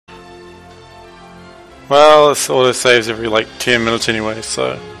Well, this auto saves every like 10 minutes anyway,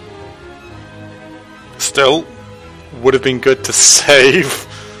 so still would have been good to save.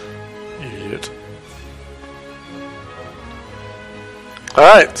 Idiot.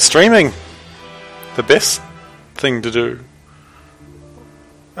 Alright, streaming. The best thing to do.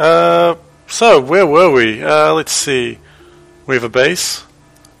 So where were we? Let's see. We have a base.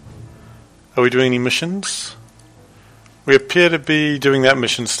 Are we doing any missions? We appear to be doing that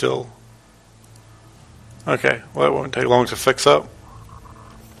mission still. Okay, well that won't take long to fix up.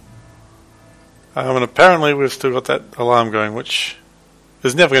 And apparently we've still got that alarm going, which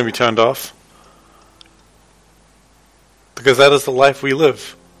is never going to be turned off. Because that is the life we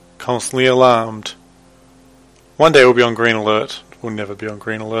live. Constantly alarmed. One day we'll be on green alert. We'll never be on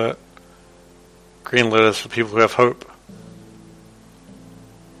green alert. Green alert is for people who have hope.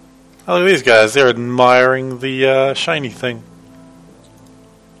 Oh, look at these guys. They're admiring the shiny thing.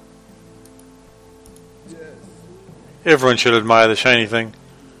 Everyone should admire the shiny thing.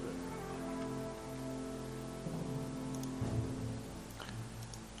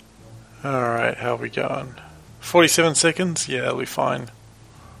 Alright, how are we going? 47 seconds? Yeah, that'll be fine.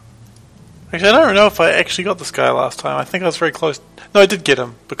 Actually, I don't know if I actually got this guy last time. I think I was very close. No, I did get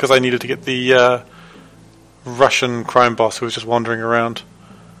him, because I needed to get the Russian crime boss who was just wandering around.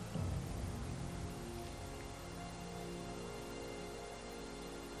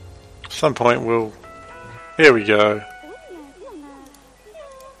 At some point we'll... There we go.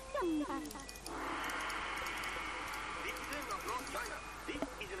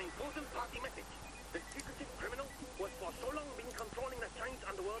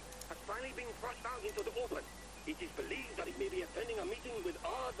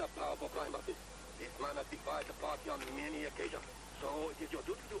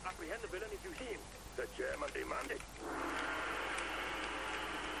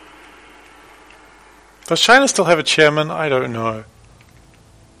 Does China still have a chairman? I don't know.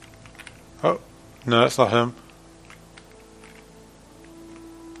 Oh, no, that's not him.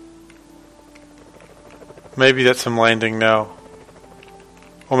 Maybe that's him landing now.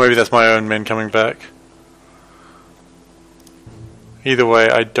 Or maybe that's my own men coming back. Either way,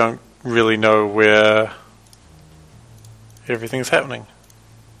 I don't really know where everything's happening.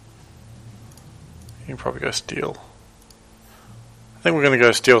 You can probably go steal. I think we're going to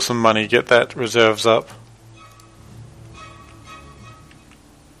go steal some money, get that reserves up.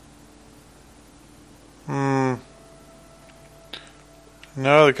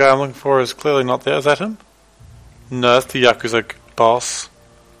 No, the guy I'm looking for is clearly not there. Is that him? No, that's the Yakuza boss.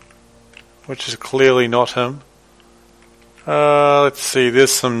 Which is clearly not him. Let's see,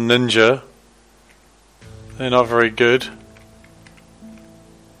 there's some ninja. They're not very good.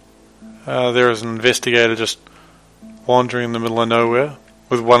 There is an investigator just wandering in the middle of nowhere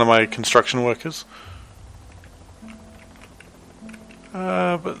with one of my construction workers.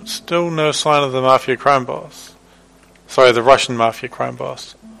 But still no sign of the Mafia crime boss. Sorry, the Russian Mafia crime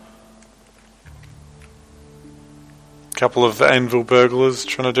boss. A couple of anvil burglars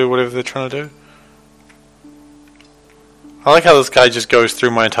trying to do whatever they're trying to do. I like how this guy just goes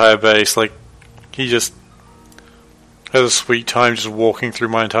through my entire base. Like, he just has a sweet time just walking through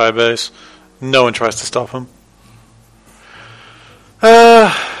my entire base. No one tries to stop him.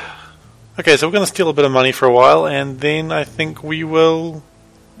 Okay, so we're going to steal a bit of money for a while, and then I think we will...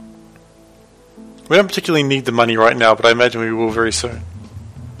 We don't particularly need the money right now, but I imagine we will very soon.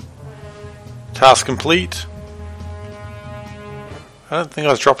 Task complete. I don't think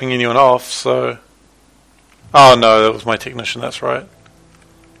I was dropping anyone off, so... Oh no, that was my technician, that's right.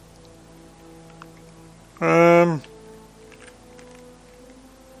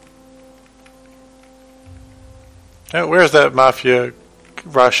 Where's that Mafia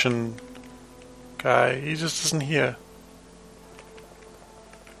Russian guy? He just isn't here.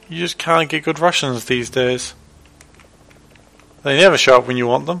 You just can't get good Russians these days. They never show up when you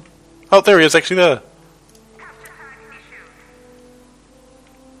want them. Oh, there he is, actually there.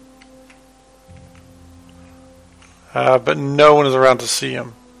 But no one is around to see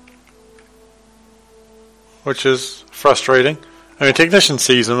him. Which is frustrating. I mean, a technician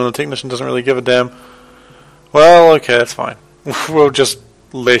sees him and the technician doesn't really give a damn. Well, okay, that's fine. We'll just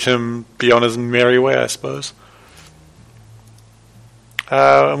let him be on his merry way, I suppose.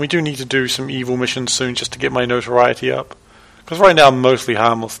 And we do need to do some evil missions soon just to get my notoriety up. Because right now I'm mostly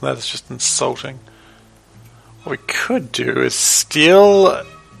harmless and that is just insulting. What we could do is steal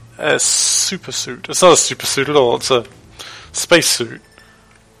a super suit. It's not a super suit at all, it's a space suit.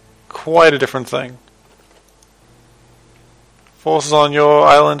 Quite a different thing. Forces on your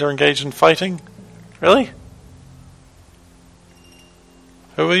island are engaged in fighting? Really?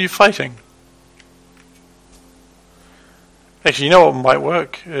 Who are you fighting? Actually, you know what might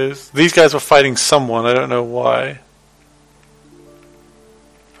work is these guys were fighting someone. I don't know why.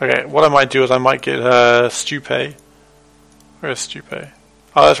 Okay, what I might do is I might get Stupay. Where is Stupay?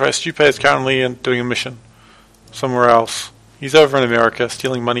 Oh, that's right. Stupay is currently doing a mission somewhere else. He's over in America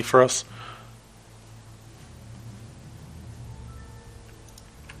stealing money for us.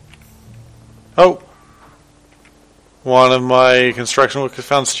 Oh! One of my construction workers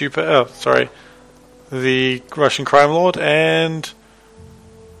found Stupay. Oh, sorry. The Russian crime lord, and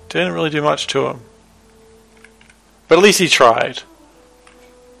didn't really do much to him. But at least he tried.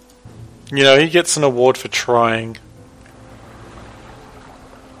 You know, he gets an award for trying.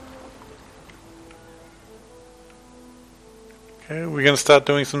 Okay, we're going to start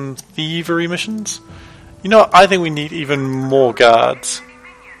doing some thievery missions. You know, I think we need even more guards.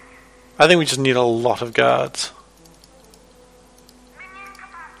 I think we just need a lot of guards.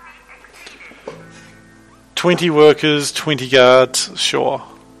 20 workers, 20 guards, sure.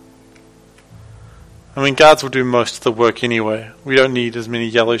 I mean, guards will do most of the work anyway. We don't need as many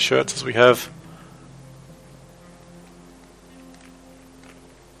yellow shirts as we have.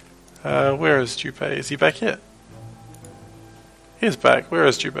 Where is Jubei? Is he back yet? He is back. Where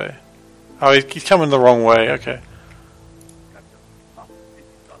is Jubei? Oh, he's coming the wrong way. Okay.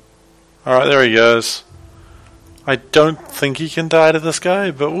 Alright, there he goes. I don't think he can die to this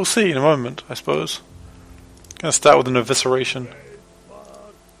guy, but we'll see in a moment, I suppose. Gonna start with an evisceration.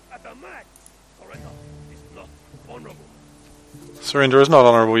 Surrender is not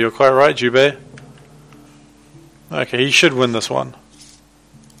honourable, you're quite right, Jubei. Okay, he should win this one.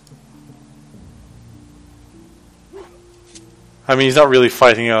 I mean, he's not really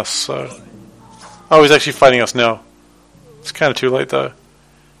fighting us, so... Oh, he's actually fighting us now. It's kind of too late, though.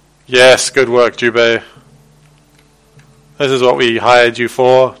 Yes, good work, Jubei. This is what we hired you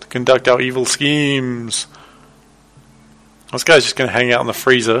for, to conduct our evil schemes. This guy's just going to hang out in the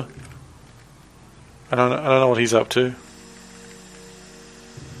freezer. I don't know what he's up to.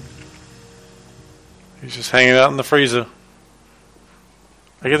 He's just hanging out in the freezer.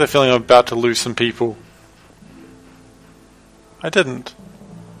 I get the feeling I'm about to lose some people. I didn't.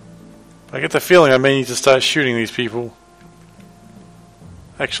 I get the feeling I may need to start shooting these people.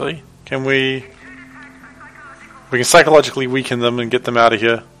 Actually, can we... We can psychologically weaken them and get them out of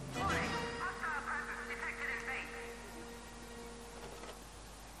here.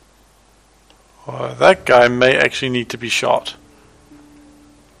 Oh, that guy may actually need to be shot.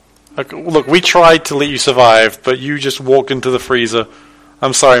 Look, we tried to let you survive, but you just walked into the freezer.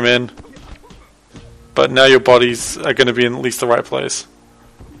 I'm sorry, man. But now your bodies are going to be in at least the right place.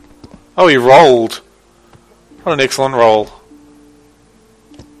 Oh, he rolled. What an excellent roll.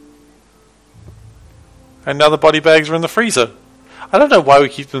 And now the body bags are in the freezer. I don't know why we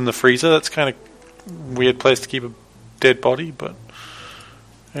keep them in the freezer. That's kind of a weird place to keep a dead body, but...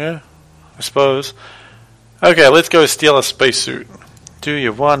 yeah, I suppose. Okay, let's go steal a spacesuit. Do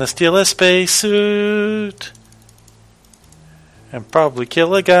you want to steal a spacesuit? And probably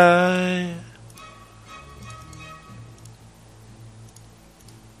kill a guy.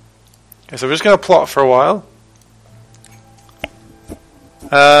 Okay, so we're just going to plot for a while.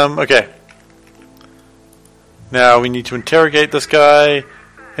 Okay. Now we need to interrogate this guy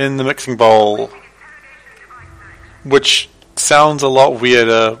in the mixing bowl. Which sounds a lot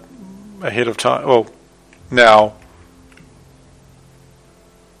weirder ahead of time. Well, now.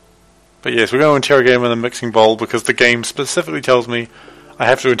 But yes, we're going to interrogate him in the mixing bowl because the game specifically tells me I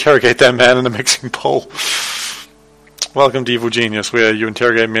have to interrogate that man in the mixing bowl. Welcome to Evil Genius, where you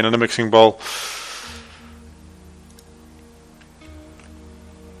interrogate men in a mixing bowl.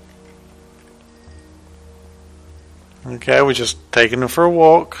 Okay, we're just taking him for a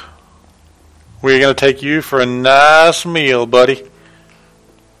walk. We're going to take you for a nice meal, buddy.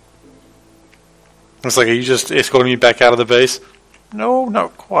 It's like, are you just escorting me back out of the base? No,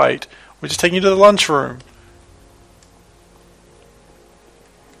 not quite. We're just taking you to the lunchroom.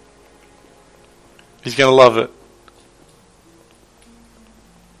 He's going to love it.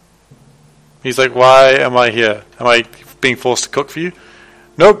 He's like, why am I here? Am I being forced to cook for you?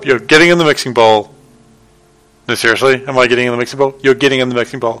 Nope, you're getting in the mixing bowl. No, seriously? Am I getting in the mixing bowl? You're getting in the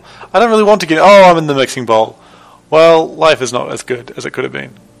mixing bowl. I don't really want to get... Oh, I'm in the mixing bowl. Well, life is not as good as it could have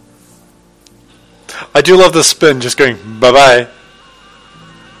been. I do love the spin, just going, bye-bye.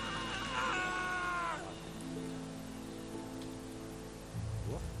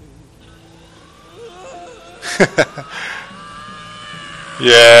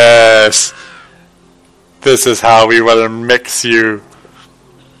 Yes. This is how we will mix you.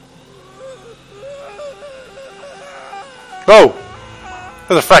 Oh!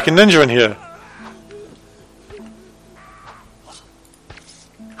 There's a fracking ninja in here.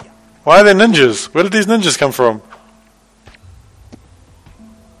 Why are there ninjas? Where did these ninjas come from?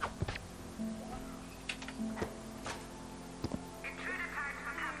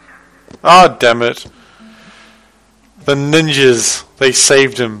 Ah, oh, damn it. The ninjas. They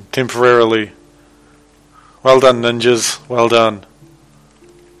saved him temporarily. Well done, ninjas. Well done.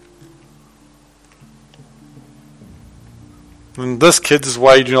 And this, kids, is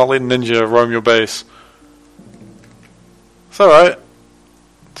why you do not let ninja roam your base. It's alright.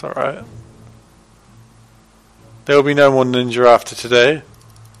 It's alright. There will be no more ninja after today.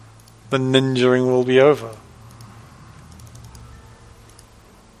 The ninjaing will be over.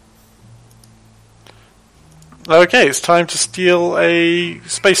 Okay, it's time to steal a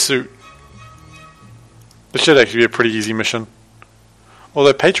spacesuit. This should actually be a pretty easy mission.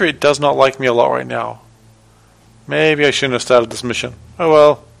 Although Patriot does not like me a lot right now. Maybe I shouldn't have started this mission. Oh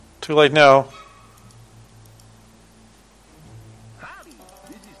well, too late now. Howdy,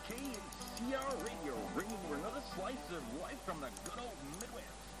 this is KCR Radio, bringing you another slice of life from the good old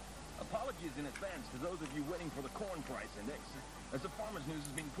Midwest. Apologies in advance to those of you waiting for the corn price index, as the farmers' news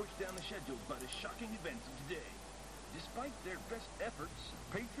is being pushed down the schedule by the shocking events of today. Despite their best efforts,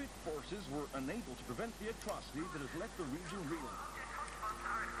 Patriot forces were unable to prevent the atrocity that has left the region reeling.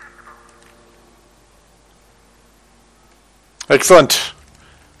 Excellent.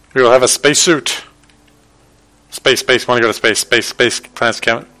 We will have a spacesuit. Space, want to go to space, planets,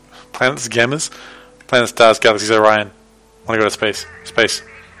 gammas, planets, stars, galaxies, Orion. Want to go to space, space.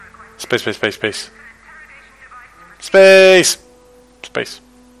 Want to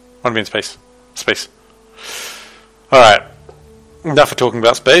be in space, Alright. Enough of talking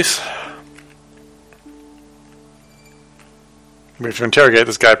about space. We have to interrogate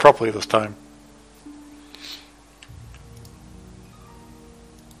this guy properly this time.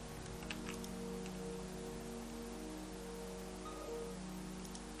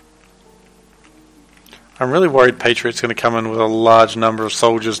 I'm really worried Patriot's going to come in with a large number of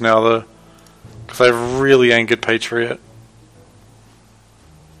soldiers now, though. Because they've really angered Patriot.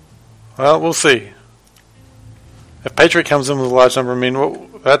 Well, we'll see. If Patriot comes in with a large number, I mean, well,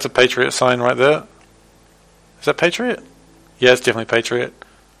 that's a Patriot sign right there. Is that Patriot? Yeah, it's definitely Patriot.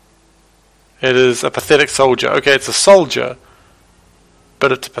 It is a pathetic soldier. Okay, it's a soldier,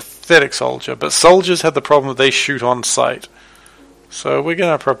 but it's a pathetic soldier. But soldiers have the problem that they shoot on sight. So we're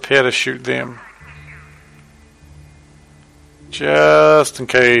going to prepare to shoot them. Just in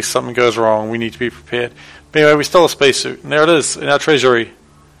case something goes wrong, we need to be prepared. But anyway, we stole a spacesuit, and there it is, in our treasury.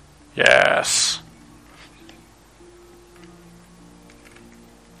 Yes.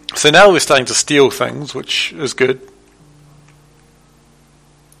 So now we're starting to steal things, which is good.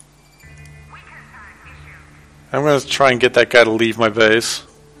 I'm going to try and get that guy to leave my base.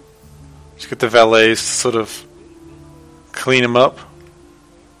 Just get the valets to sort of clean him up.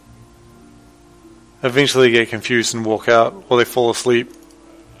 Eventually they get confused and walk out, or they fall asleep.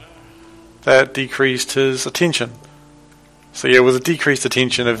 That decreased his attention. So yeah, with a decreased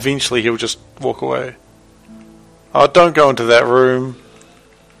attention, eventually he'll just walk away. Oh, don't go into that room.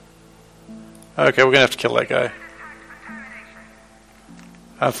 Okay, we're going to have to kill that guy.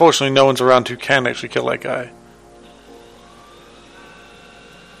 Unfortunately, no one's around who can actually kill that guy.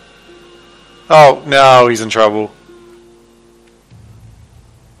 Oh, no, he's in trouble.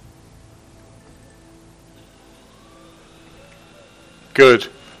 Good.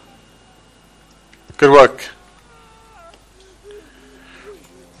 Good work.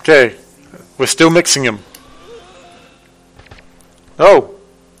 Okay, we're still mixing him. Oh.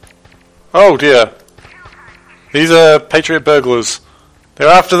 Oh dear. These are Patriot burglars. They're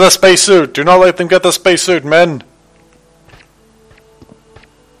after the spacesuit. Do not let them get the spacesuit, men.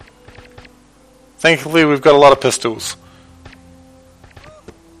 Thankfully, we've got a lot of pistols.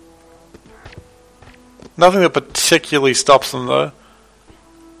 Nothing that particularly stops them, though.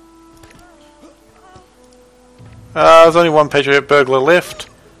 There's only one Patriot burglar left.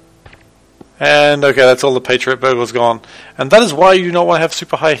 And, okay, that's all the Patriot burglars gone. And that is why you do not want to have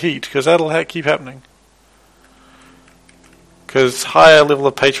super high heat, because that'll keep happening. Because higher level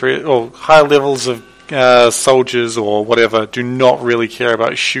of Patriot, or higher levels of soldiers or whatever do not really care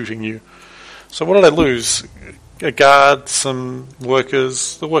about shooting you. So what did I lose? A guard, some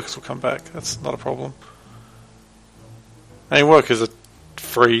workers. The workers will come back. That's not a problem. I mean, workers are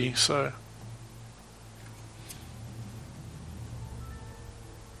free, so...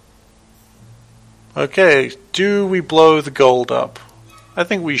 Okay, do we blow the gold up? I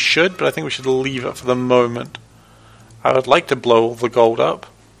think we should, but I think we should leave it for the moment. I would like to blow all the gold up.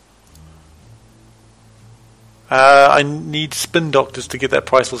 I need spin doctors to get that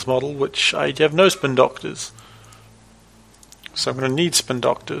priceless model, which I have no spin doctors. So I'm going to need spin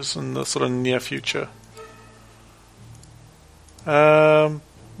doctors in the sort of near future.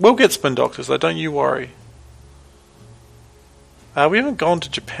 We'll get spin doctors though, don't you worry. We haven't gone to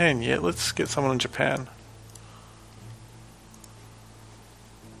Japan yet. Let's get someone in Japan.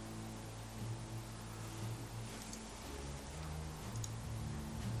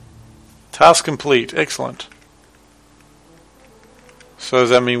 Task complete. Excellent. So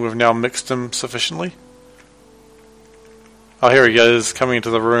does that mean we've now mixed them sufficiently? Oh, here he goes, coming into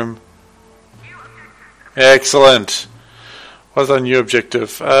the room. Excellent. What's our new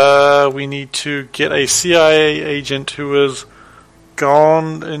objective? We need to get a CIA agent who has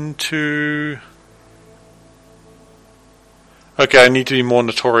gone into... Okay, I need to be more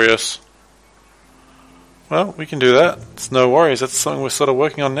notorious. Well, we can do that. It's no worries. That's something we're sort of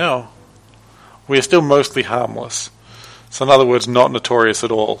working on now. We are still mostly harmless. So in other words, not notorious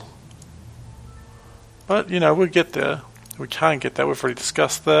at all. But, you know, we'll get there. We can't get that. We've already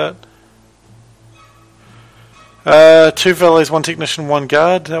discussed that. 2 valets, 1 technician, 1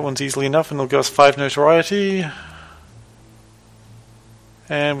 guard. That one's easily enough, and it'll give us 5 notoriety.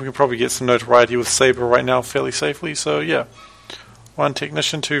 And we can probably get some notoriety with Saber right now fairly safely. So, yeah. 1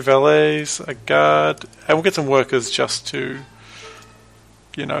 technician, 2 valets, a guard. And we'll get some workers just to,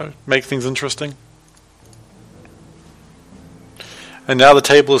 you know, make things interesting. And now the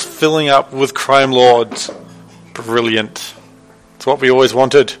table is filling up with crime lords. Brilliant. It's what we always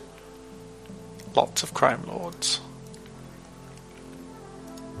wanted. Lots of crime lords.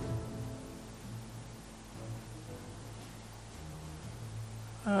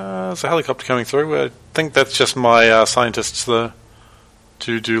 There's a helicopter coming through. I think that's just my scientists there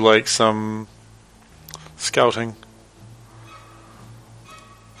to do like some scouting.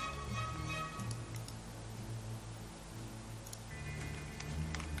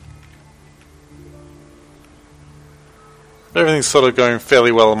 Everything's sort of going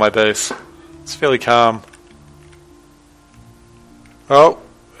fairly well on my base. It's fairly calm. Oh,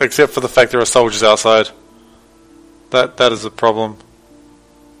 except for the fact there are soldiers outside. That is a problem.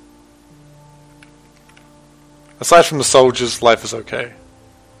 Aside from the soldiers, life is okay.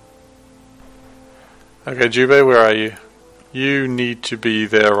 Okay, Jubei, where are you? You need to be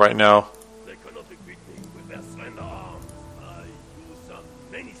there right now.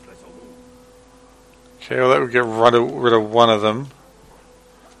 Okay, well that would get rid of one of them.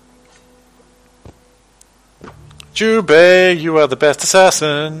 Jubei, you are the best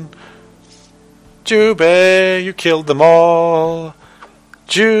assassin. Jubei, you killed them all.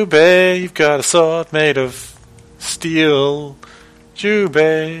 Jubei, you've got a sword made of steel.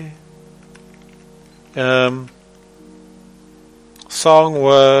 Jubei. Song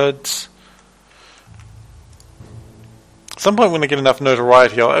words. At some point when I get enough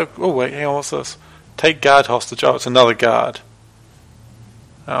notoriety, oh wait, hang on, what's this? Take guard hostage. Oh, it's another guard.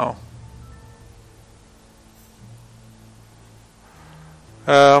 Oh.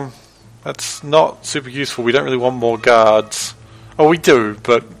 That's not super useful. We don't really want more guards. Oh, we do,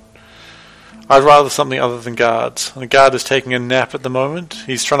 but I'd rather something other than guards. And the guard is taking a nap at the moment.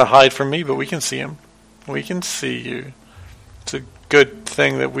 He's trying to hide from me, but we can see him. We can see you. It's a good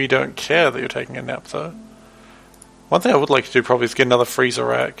thing that we don't care that you're taking a nap, though. One thing I would like to do probably is get another freezer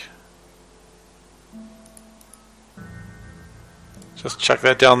rack. Just chuck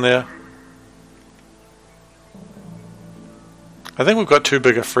that down there. I think we've got too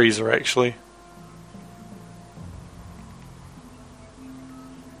big a freezer, actually.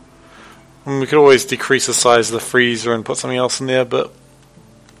 We could always decrease the size of the freezer and put something else in there, but...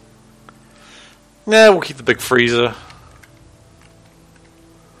 Nah, we'll keep the big freezer.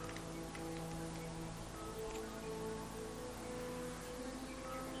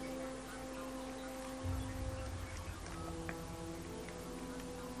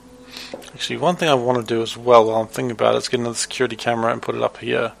 Actually, one thing I want to do as well while I'm thinking about it is get another security camera and put it up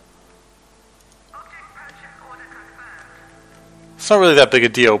here. It's not really that big a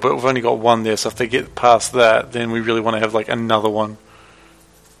deal, but we've only got one there, so if they get past that, then we really want to have like another one.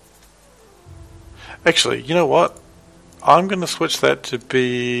 Actually, you know what? I'm going to switch that to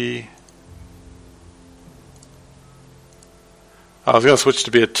be... I was going to switch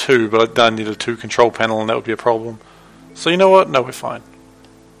to be a 2, but I need a 2 control panel and that would be a problem. So you know what? No, we're fine.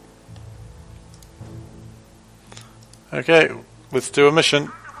 Okay, let's do a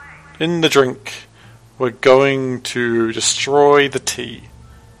mission. In the drink, we're going to destroy the tea.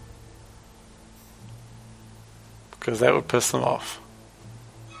 Because that would piss them off.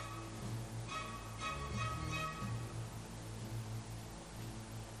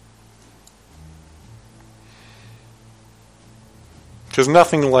 There's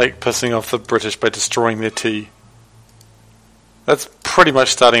nothing like pissing off the British by destroying their tea. That's pretty much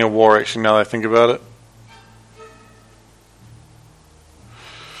starting a war, actually, now that I think about it.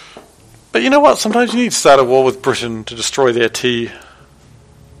 But you know what? Sometimes you need to start a war with Britain to destroy their tea.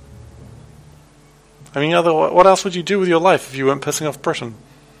 I mean, what else would you do with your life if you weren't pissing off Britain?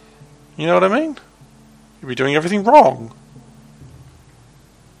 You know what I mean? You'd be doing everything wrong.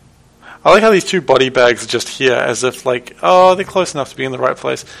 I like how these two body bags are just here, as if like, oh, they're close enough to be in the right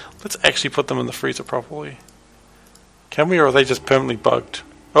place. Let's actually put them in the freezer properly. Can we, or are they just permanently bugged?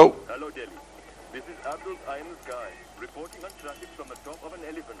 Oh. Hello, Delhi. This is Abdul Eye in the Sky, reporting on traffic from the top of an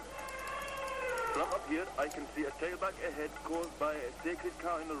elephant. From up here, I can see a tailback ahead caused by a sacred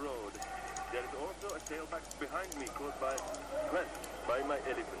cow in the road. There is also a tailback behind me caused by stress by my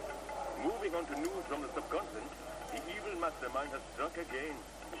elephant. Moving on to news from the subcontinent, the evil mastermind has struck again,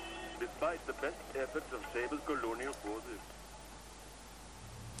 despite the best efforts of Sable's colonial forces.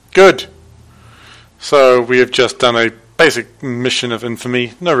 Good. So we have just done a basic mission of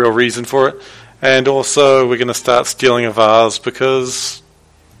infamy, no real reason for it, and also we're going to start stealing a vase because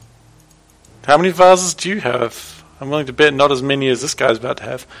how many vases do you have? I'm willing to bet not as many as this guy's about to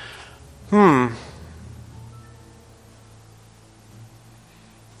have.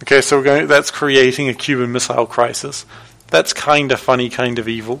 Okay, so that's creating a Cuban Missile Crisis. That's kind of funny, kind of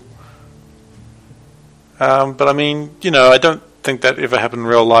evil. But I mean, you know, I don't think that ever happened in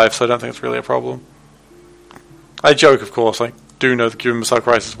real life, so I don't think it's really a problem. I joke, of course. I do know the Cuban Missile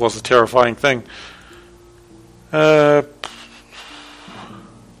Crisis was a terrifying thing.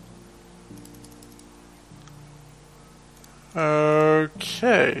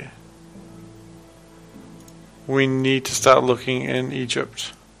 Okay. We need to start looking in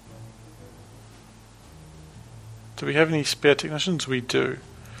Egypt. Do we have any spare technicians? We do.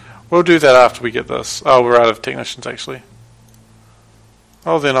 We'll do that after we get this. Oh, we're out of technicians, actually.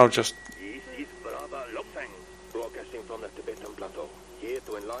 Oh, then I'll just... This is Brava Lopsang, broadcasting from the Tibetan Plateau, here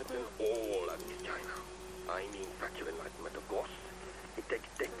to enlighten all of East China. I mean factual enlightenment, of course. It takes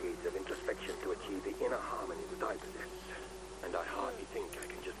decades of introspection to achieve the inner harmony that I possess. And I hardly think I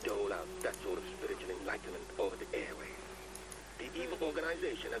can just dole out that sort of spiritual enlightenment over the airwaves. The evil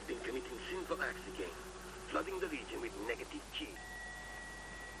organization has been committing sinful acts again, flooding the region with negative chi.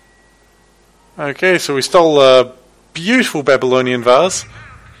 Okay, so we stole a beautiful Babylonian vase.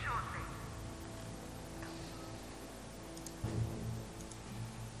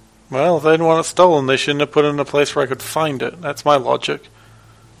 Well, if they didn't want it stolen, they shouldn't have put it in a place where I could find it. That's my logic.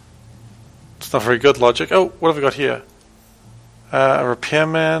 It's not very good logic. Oh, what have we got here? A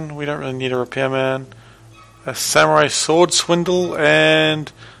repairman. We don't really need a repairman. A samurai sword swindle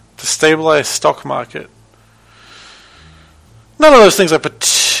and destabilize stock market. None of those things I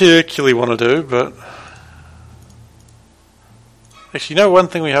particularly want to do, but... Actually, you know one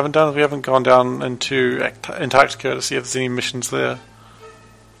thing we haven't done is we haven't gone down into Antarctica to see if there's any missions there.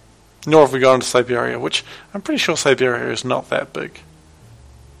 Nor have we gone to Siberia, which I'm pretty sure Siberia is not that big.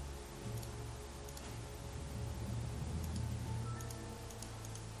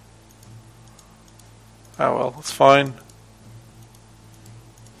 Oh well, it's fine.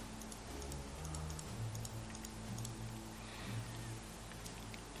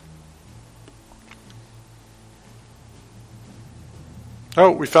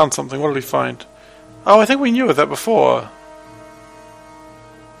 Oh, we found something. What did we find? Oh, I think we knew of that before.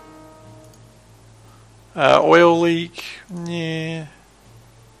 Oil leak. Yeah.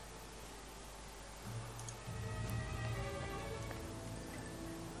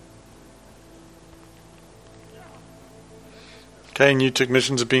 Okay, new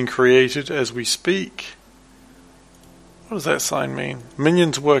technicians are being created as we speak. What does that sign mean?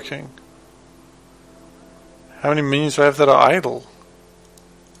 Minions working. How many minions do I have that are idle?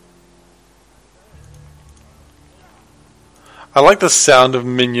 I like the sound of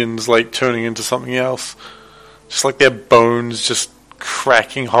minions like turning into something else. Just like their bones just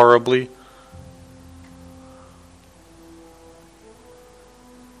cracking horribly.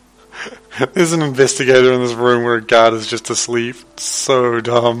 There's an investigator in this room where a guard is just asleep. So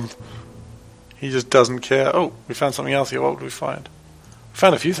dumb. He just doesn't care. Oh, we found something else here. What would we find? We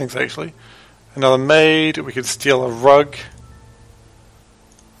found a few things actually. Another maid. We could steal a rug.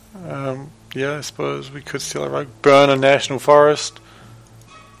 Yeah, I suppose we could steal a rug. Burn a national forest.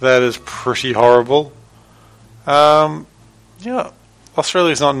 That is pretty horrible. Yeah,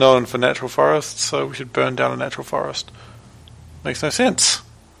 Australia's not known for natural forests, so we should burn down a natural forest. Makes no sense.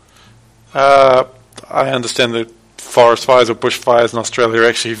 I understand that forest fires or bushfires in Australia are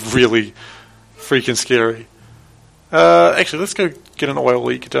actually really freaking scary. Actually, let's go get an oil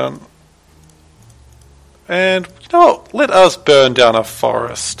leak done. And, you know what? Let us burn down a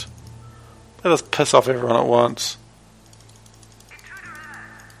forest. Let us piss off everyone at once.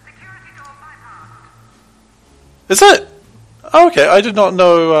 Is it? Oh, okay, I did not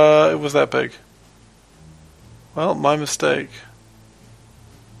know it was that big. Well, my mistake.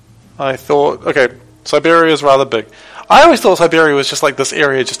 I thought... Okay, Siberia is rather big. I always thought Siberia was just like this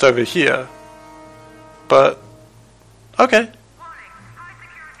area just over here. But... Okay.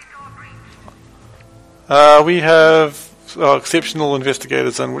 We have exceptional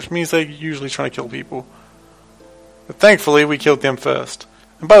investigators in, which means they're usually trying to kill people. But thankfully, we killed them first.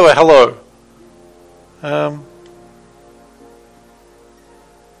 And by the way, hello.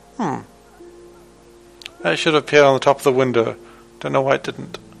 That should appear on the top of the window. Don't know why it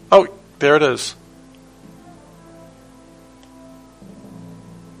didn't. Oh, there it is.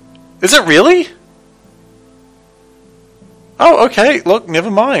 Is it really? Oh, okay. Look,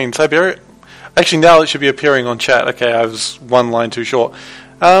 never mind. Siberia... Actually, now it should be appearing on chat. Okay, I was one line too short.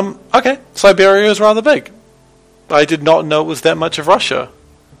 Okay, Siberia is rather big. I did not know it was that much of Russia.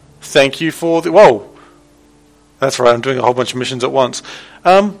 Thank you for the... Whoa! That's right, I'm doing a whole bunch of missions at once.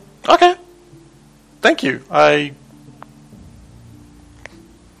 Okay. Thank you. Huh.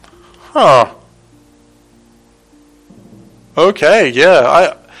 Okay,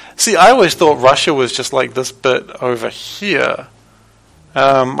 yeah. I always thought Russia was just like this bit over here.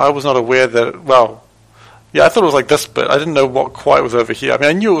 I was not aware that... Well, yeah, I thought it was like this bit. I didn't know what quite was over here. I mean,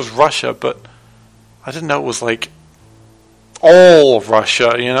 I knew it was Russia, but I didn't know it was like all of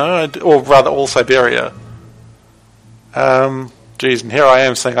Russia, you know? Or rather, all Siberia. Geez, and here I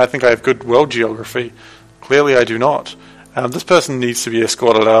am saying I think I have good world geography. Clearly I do not. This person needs to be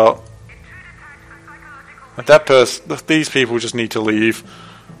escorted out. These people just need to leave.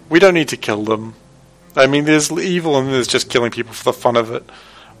 We don't need to kill them. I mean, there's evil and there's just killing people for the fun of it.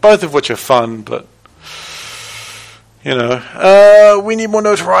 Both of which are fun, but... You know. We need more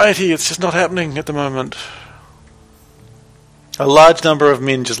notoriety. It's just not happening at the moment. A large number of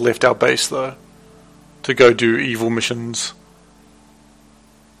men just left our base, though, to go do evil missions.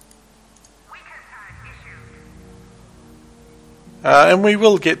 And we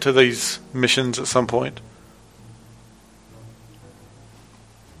will get to these missions at some point.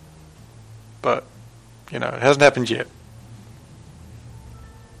 But, you know, it hasn't happened yet.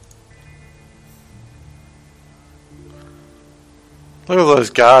 Look at those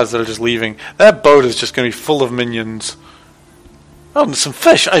guards that are just leaving. That boat is just going to be full of minions. Oh, and some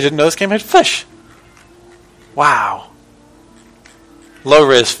fish. I didn't know this game had fish. Wow.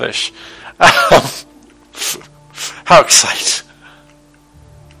 Low-res fish. How exciting.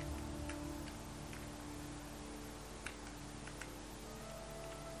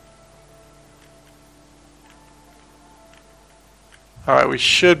 Alright, we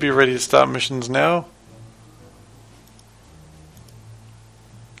should be ready to start missions now.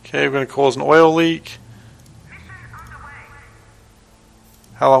 Okay, we're going to cause an oil leak.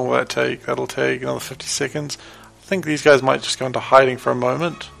 How long will that take? That'll take another 50 seconds. I think these guys might just go into hiding for a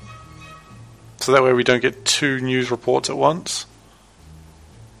moment. So that way we don't get 2 news reports at once.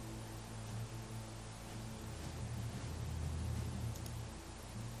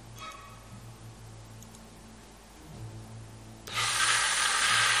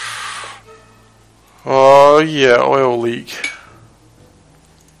 Oh yeah, oil leak.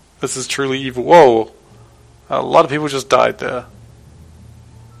 This is truly evil. Whoa! A lot of people just died there.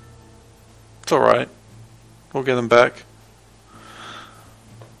 It's alright. We'll get them back.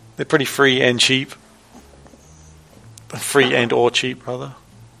 They're pretty free and cheap. Free and or cheap, rather.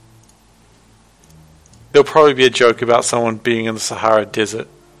 There'll probably be a joke about someone being in the Sahara Desert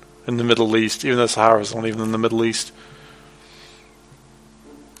in the Middle East, even though Sahara's not even in the Middle East.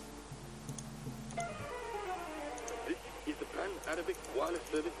 This is the Pan-Arabic Wireless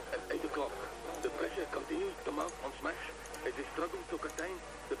Service at 8 o'clock. The pressure continues to mount on Smash as they struggle to contain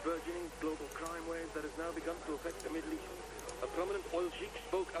the burgeoning global crime wave that has now begun to affect the Middle East. A prominent oil sheik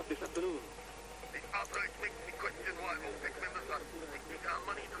spoke out this afternoon. This outrage makes me question why OPEC members are taking our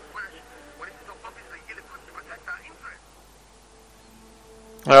money to Smash when it's so obviously ill-equipped to protect our interests.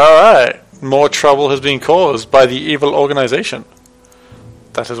 Alright. More trouble has been caused by the evil organization.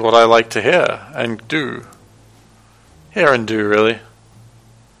 That is what I like to hear and do. Hear and do, really.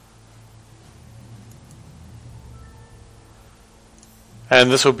 And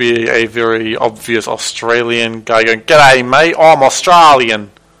this will be a very obvious Australian guy going, "G'day, mate, I'm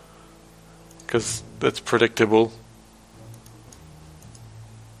Australian." Because that's predictable.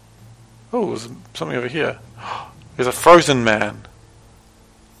 Oh, there's something over here. There's a frozen man.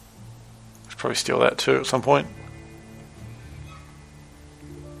 Should probably steal that too at some point.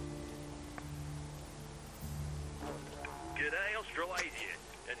 G'day, Australasia,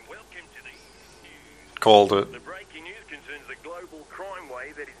 and welcome to the news. Called it. The breaking news concerns the global crime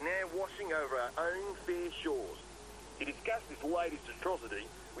wave that is now washing over our own fair shores. To discuss this latest atrocity,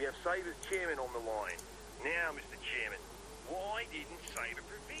 we have Saber's chairman on the line. Now, Mr. Chairman, why didn't Saber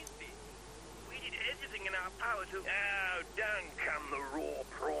prevent this? We did everything in our power to... Oh, don't come the raw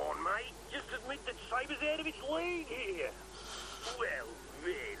prawn, mate. Just admit that Saber's out of its league here. Well,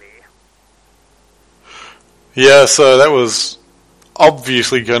 really? Yeah, so that was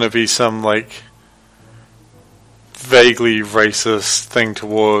obviously going to be some, like, vaguely racist thing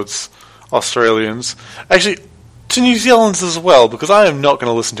towards Australians. Actually, to New Zealanders as well, because I am not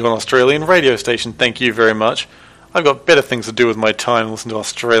going to listen to an Australian radio station, thank you very much. I've got better things to do with my time than listen to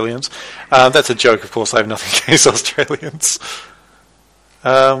Australians. That's a joke, of course, I have nothing against Australians.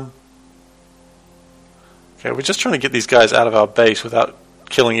 Okay, we're just trying to get these guys out of our base without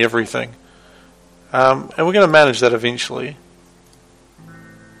killing everything. And we're going to manage that eventually.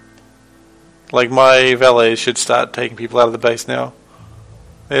 Like, my valets should start taking people out of the base now.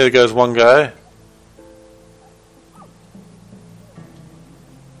 There goes one guy.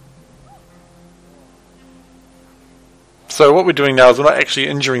 So what we're doing now is we're not actually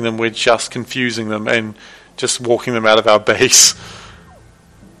injuring them, we're just confusing them and just walking them out of our base.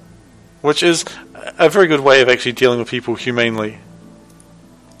 Which is a very good way of actually dealing with people humanely.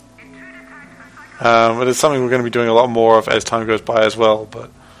 It is something we're going to be doing a lot more of as time goes by as well,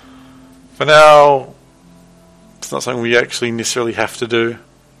 but for now, it's not something we actually necessarily have to do.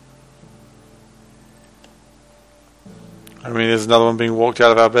 I mean, there's another one being walked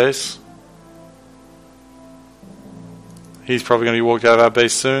out of our base. He's probably going to be walked out of our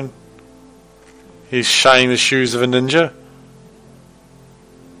base soon. He's shining the shoes of a ninja.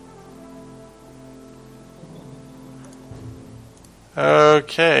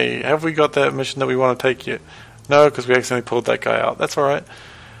 Okay, have we got that mission that we want to take yet? No, because we accidentally pulled that guy out. That's alright.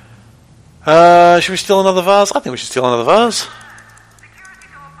 Should we steal another vase? I think we should steal another vase.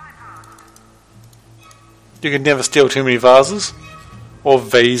 You can never steal too many vases. Or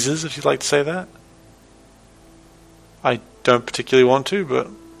vases, if you'd like to say that. I don't particularly want to, but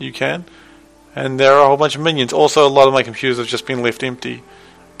you can. And there are a whole bunch of minions. Also, a lot of my computers have just been left empty.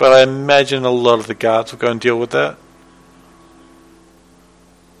 But I imagine a lot of the guards will go and deal with that.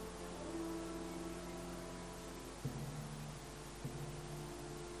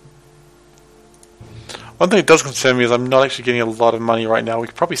 One thing that does concern me is I'm not actually getting a lot of money right now. We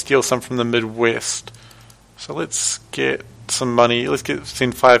could probably steal some from the Midwest. So let's get some money. Let's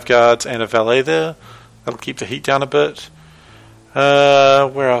send 5 guards and a valet there. That'll keep the heat down a bit.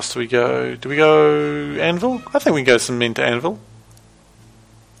 Where else do we go? Do we go Anvil? I think we can go some men to Anvil.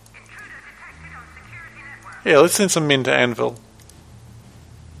 Yeah, let's send some men to Anvil.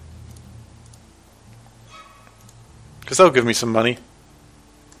 Because they'll give me some money.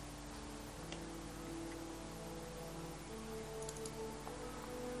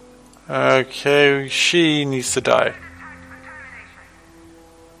 Okay, she needs to die.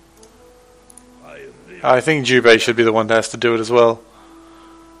 I think Jubei should be the one that has to do it as well.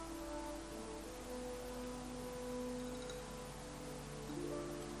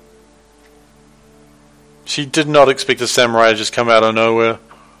 She did not expect a samurai to just come out of nowhere.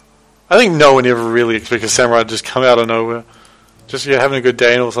 I think no one ever really expects a samurai to just come out of nowhere. Just you're having a good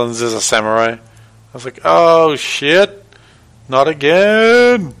day and all of a sudden there's a samurai. I was like, oh shit, not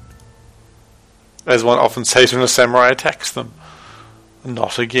again. As one often says when a samurai attacks them.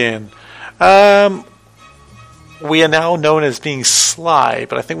 Not again. We are now known as being sly,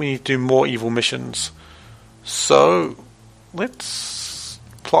 but I think we need to do more evil missions. So, let's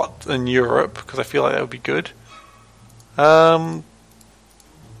plot in Europe, because I feel like that would be good. Can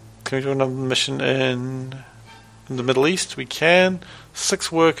we do another mission in the Middle East? We can.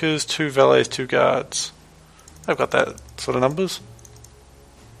 6 workers, 2 valets, 2 guards. I've got that sort of numbers.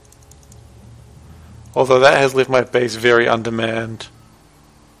 Although that has left my base very undermanned.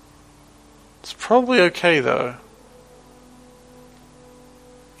 It's probably okay though.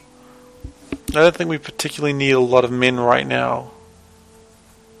 I don't think we particularly need a lot of men right now.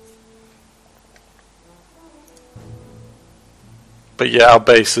 But yeah, our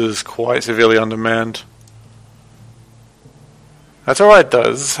base is quite severely undermanned. That's alright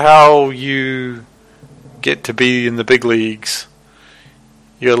though. This is how you get to be in the big leagues.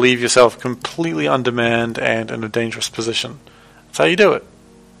 You gotta leave yourself completely undermanned and in a dangerous position. That's how you do it.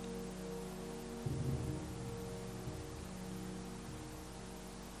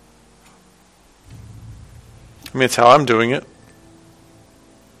 I mean, it's how I'm doing it.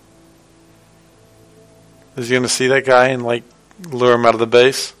 Is he gonna see that guy and, like, lure him out of the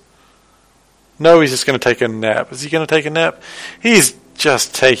base? No, he's just gonna take a nap. Is he gonna take a nap? He's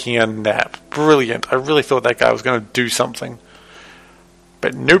just taking a nap. Brilliant. I really thought that guy was gonna do something.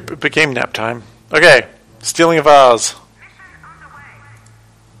 But nope, it became nap time. Okay, Stealing a vase.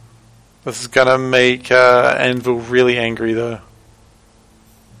 This is gonna make Anvil really angry though.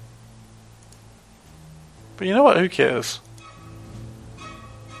 But you know what? Who cares?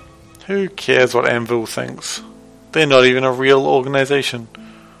 Who cares what Anvil thinks? They're not even a real organization.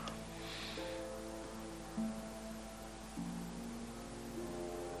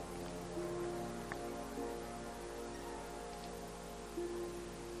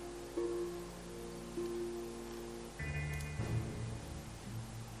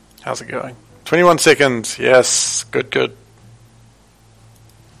 How's it going? 21 seconds. Yes. Good, good.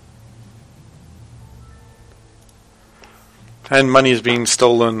 And money is being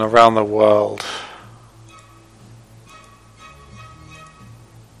stolen around the world.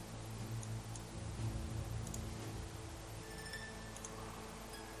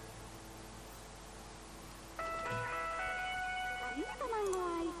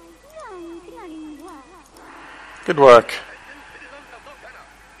 Good work.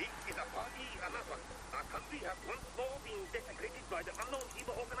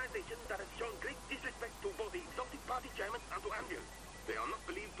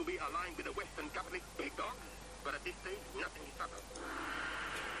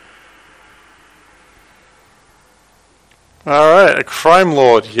 Alright, a crime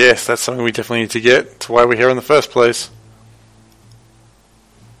lord. Yes, that's something we definitely need to get. That's why we're here in the first place.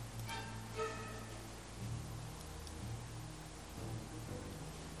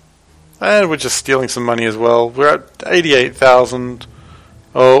 And we're just stealing some money as well. We're at 88,000.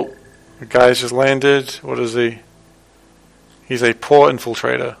 Oh, the guy's just landed. What is he? He's a poor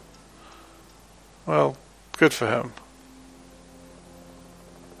infiltrator. Well, good for him.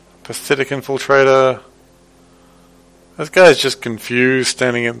 Pathetic infiltrator. This guy's just confused,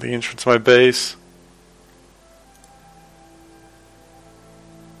 standing at the entrance of my base.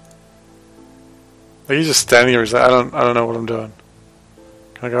 Like, he's just standing here. He's like, I don't know what I'm doing.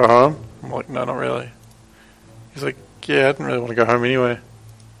 Can I go home? I'm like, no, not really. He's like, yeah, I didn't really want to go home anyway.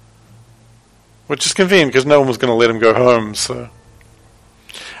 Which is convenient because no one was going to let him go home. So,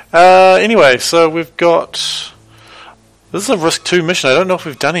 anyway, so we've got. This is a Risk 2 mission. I don't know if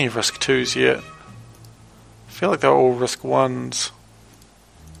we've done any Risk 2s yet. I feel like they're all Risk 1s.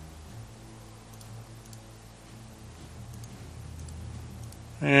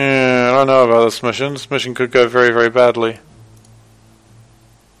 Yeah, I don't know about this mission. This mission could go very, very badly.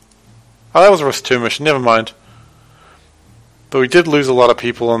 Oh, that was a Risk 2 mission. Never mind. But we did lose a lot of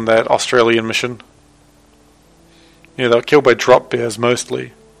people on that Australian mission. Yeah, they were killed by drop bears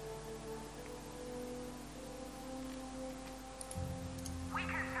mostly.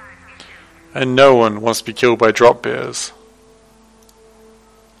 And no one wants to be killed by drop bears.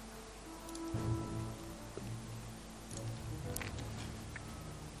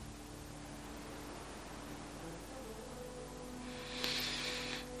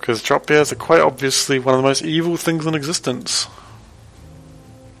 Because drop bears are quite obviously one of the most evil things in existence.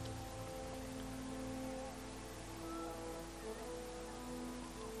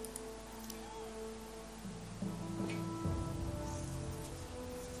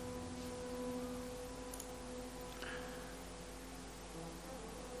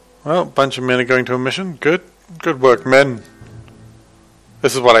 Well, a bunch of men are going to a mission. Good. Good work, men.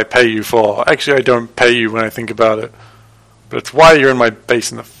 This is what I pay you for. Actually, I don't pay you when I think about it. But it's why you're in my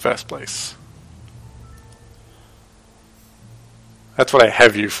base in the first place. That's what I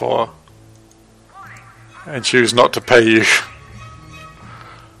have you for. And choose not to pay you.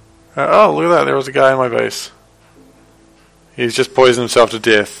 Oh, look at that. There was a guy in my base. He's just poisoned himself to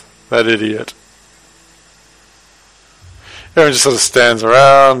death. That idiot. Everyone just sort of stands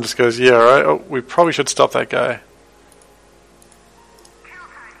around, just goes, yeah, alright. Oh, we probably should stop that guy.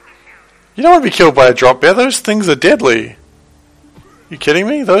 You don't want to be killed by a drop bear. Those things are deadly. You kidding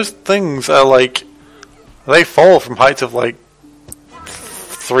me? Those things are like... They fall from heights of like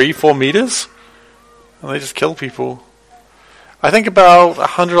 3-4 meters. And they just kill people. I think about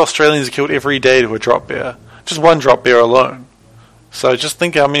 100 Australians are killed every day to a drop bear. Just one drop bear alone. So just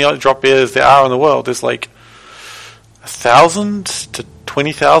think how many drop bears there are in the world. There's like 1,000 to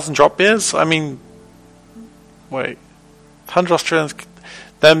 20,000 drop bears? I mean... Wait. 100 Australians...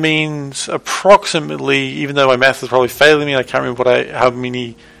 That means approximately, even though my math is probably failing me, I can't remember how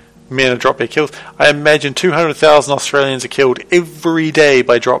many men a drop bear kills. I imagine 200,000 Australians are killed every day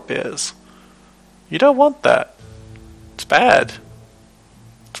by drop bears. You don't want that. It's bad.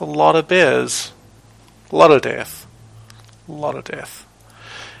 It's a lot of bears. A lot of death. A lot of death.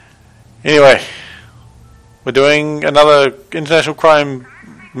 Anyway, we're doing another international crime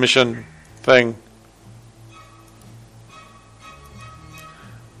mission thing.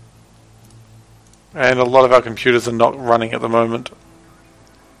 And a lot of our computers are not running at the moment.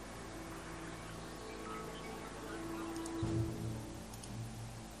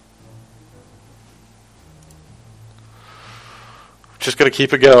 Just got to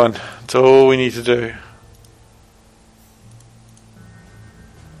keep it going. That's all we need to do.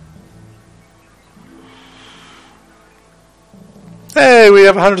 Hey, we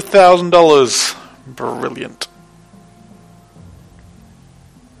have $100,000. Brilliant.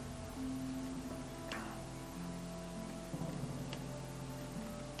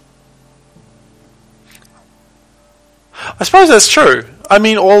 I suppose that's true. I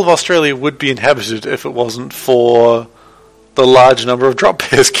mean, all of Australia would be inhabited if it wasn't for the large number of drop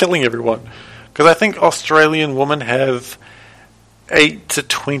bears killing everyone. Because I think Australian women have 8 to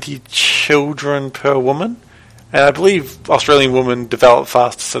 20 children per woman. And I believe Australian women develop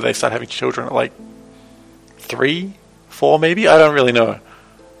faster, so they start having children at like 3, 4 maybe? I don't really know.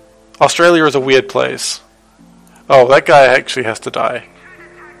 Australia is a weird place. Oh, that guy actually has to die.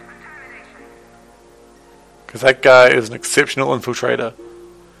 Because that guy is an exceptional infiltrator.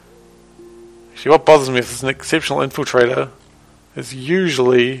 Actually, what bothers me if it's an exceptional infiltrator is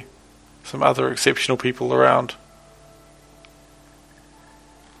usually some other exceptional people around.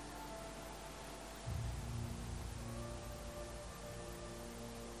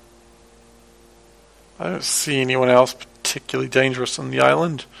 I don't see anyone else particularly dangerous on the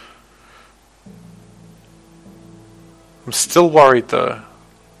island. I'm still worried though.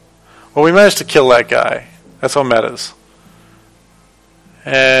 Well, we managed to kill that guy. That's what matters.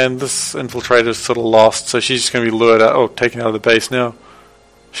 And this infiltrator's sort of lost, so she's just going to be lured out, taken out of the base now.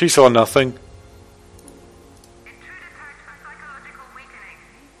 She saw nothing.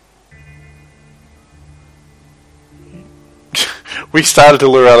 We started to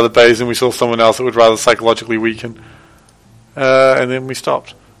lure out of the base and we saw someone else that would rather psychologically weaken. And then we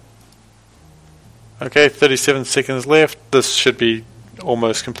stopped. Okay, 37 seconds left. This should be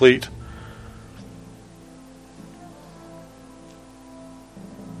almost complete.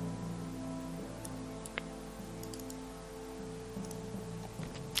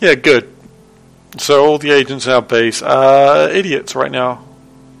 Yeah, good. So all the agents in our base are idiots right now.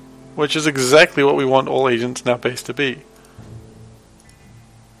 Which is exactly what we want all agents in our base to be.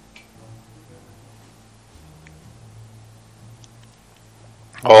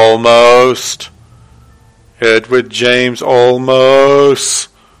 Almost. Edward James, almost.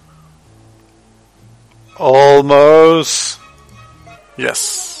 Almost.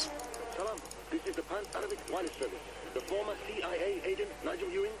 Yes. Salam, this is the Pan-Arabic Wireless Service. The former CIA agent Nigel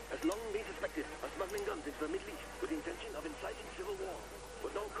Ewing has long been suspected of smuggling guns into the Middle East with the intention of inciting civil war.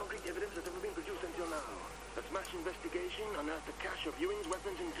 But no concrete evidence has ever been produced until now. A smash investigation unearthed a cache of Ewing's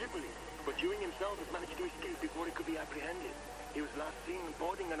weapons in Tripoli, but Ewing himself has managed to escape before he could be apprehended. He was last seen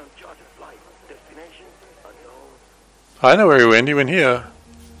boarding an uncharted flight. Destination unknown. I know where he went. He went here.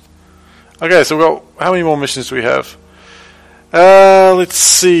 Okay, so we've got... How many more missions do we have? Let's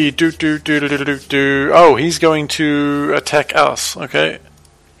see. Oh, he's going to attack us. Okay.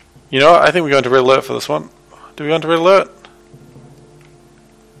 You know what? I think we're going to Red Alert for this one. Do we go into Red Alert?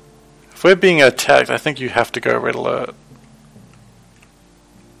 If we're being attacked, I think you have to go Red Alert.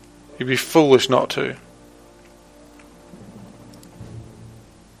 You'd be foolish not to.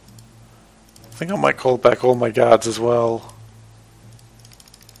 I think I might call back all my guards as well.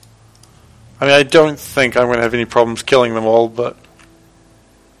 I mean, I don't think I'm going to have any problems killing them all, but...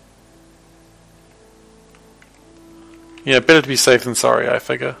 Yeah, better to be safe than sorry, I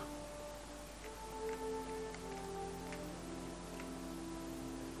figure.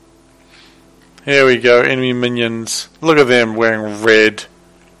 Here we go, enemy minions. Look at them wearing red.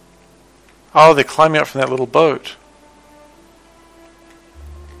 Oh, they're climbing up from that little boat.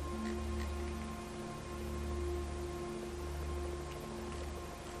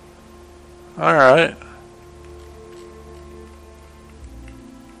 Alright.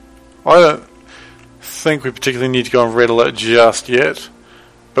 I don't think we particularly need to go on Red Alert just yet,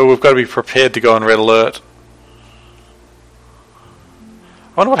 but we've got to be prepared to go on Red Alert.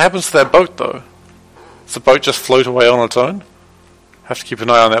 I wonder what happens to that boat though. Does the boat just float away on its own? Have to keep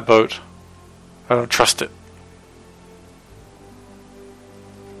an eye on that boat. I don't trust it.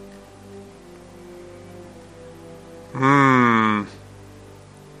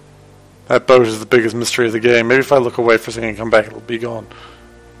 That boat is the biggest mystery of the game. Maybe if I look away for a second and come back, it'll be gone.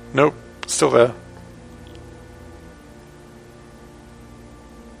 Nope, it's still there.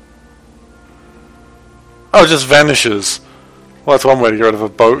 Oh, it just vanishes. Well, that's one way to get rid of a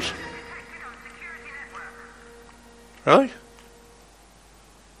boat. Really?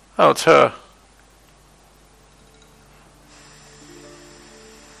 Oh, it's her.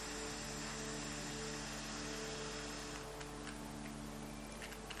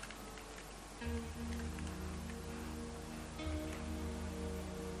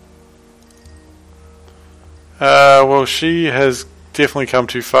 Well, she has definitely come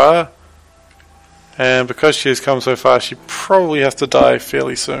too far. And because she has come so far, she probably has to die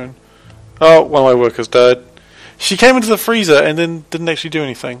fairly soon. Oh, one of my workers died. She came into the freezer and then didn't actually do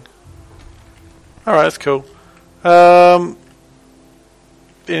anything. Alright, that's cool.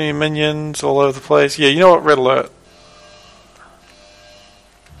 Any minions all over the place? Yeah, you know what? Red alert.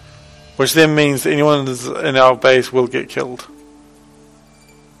 Which then means that anyone in our base will get killed.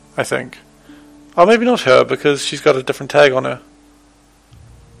 I think. Oh, maybe not her, because she's got a different tag on her.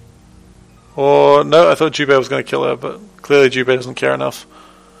 Or, no, I thought Jubei was going to kill her, but clearly Jubei doesn't care enough.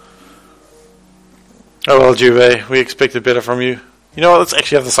 Oh well, Jubei, we expected better from you. You know what, let's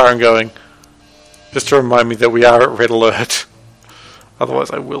actually have the siren going. Just to remind me that we are at red alert.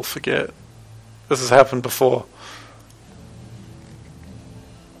 Otherwise I will forget. This has happened before.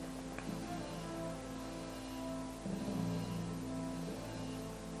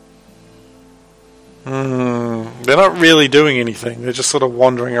 They're not really doing anything. They're just sort of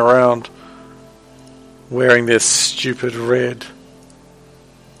wandering around, wearing their stupid red.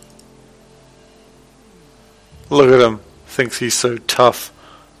 Look at him. Thinks he's so tough.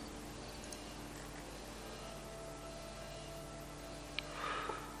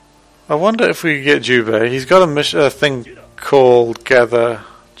 I wonder if we could get Jubei. He's got a thing called gather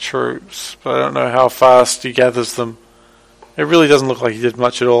troops, but I don't know how fast he gathers them. It really doesn't look like he did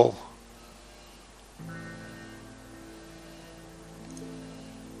much at all.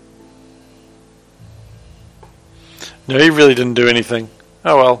 No, he really didn't do anything.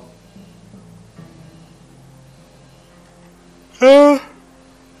 Oh well.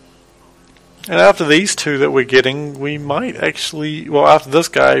 And after these two that we're getting, we might actually... Well, after this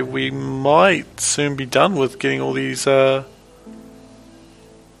guy, we might soon be done with getting all these crime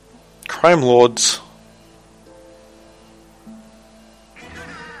lords.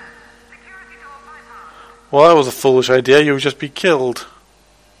 Well, that was a foolish idea. You would just be killed.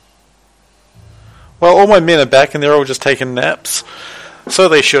 Well, all my men are back and they're all just taking naps. So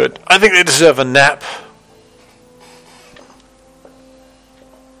they should. I think they deserve a nap.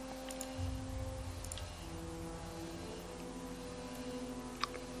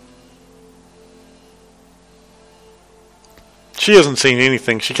 She hasn't seen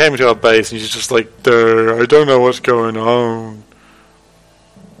anything. She came into our base and she's just like, I don't know what's going on.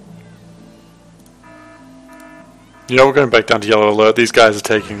 You know, we're going back down to yellow alert. These guys are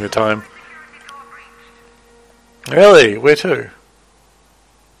taking their time. Really? Where to?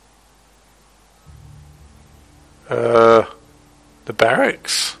 The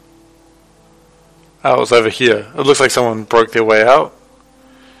barracks? Oh, it was over here. It looks like someone broke their way out.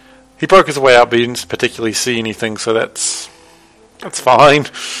 He broke his way out, but he didn't particularly see anything, so that's fine.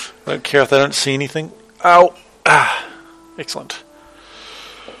 I don't care if they don't see anything. Ow! Ah, excellent.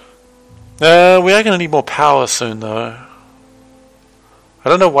 We are going to need more power soon, though. I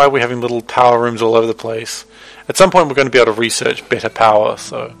don't know why we're having little power rooms all over the place. At some point we're going to be able to research better power,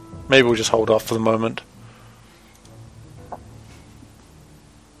 so maybe we'll just hold off for the moment.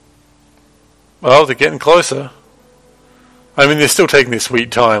 Well, they're getting closer. I mean, they're still taking their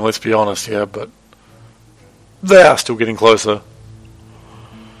sweet time, let's be honest here, but they are still getting closer.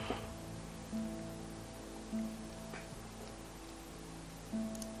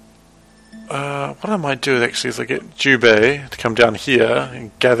 What I might do actually is I get Jubei to come down here and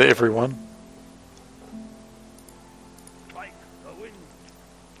gather everyone.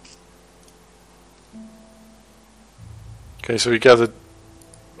 Okay, so we gathered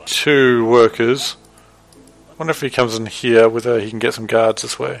 2 workers. I wonder if he comes in here, whether he can get some guards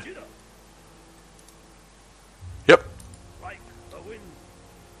this way. Yep.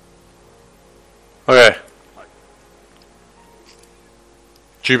 Okay.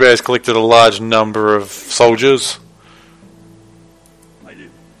 Jubei has collected a large number of soldiers.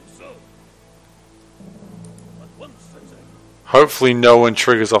 Hopefully no one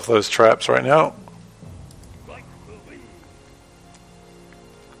triggers off those traps right now.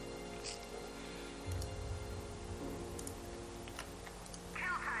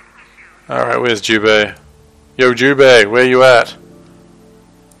 Alright, where's Jubei? Yo, Jubei, where you at?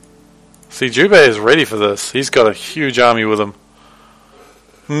 See, Jubei is ready for this. He's got a huge army with him.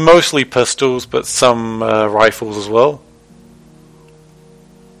 Mostly pistols, but some rifles as well.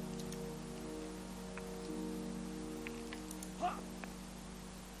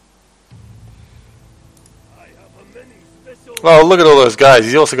 Oh, look at all those guys.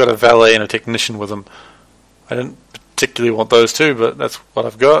 He's also got a valet and a technician with him. I didn't particularly want those two, but that's what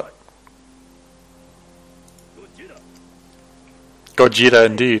I've got. Gogeta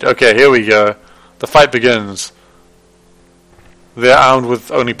indeed. Okay, here we go. The fight begins. They're armed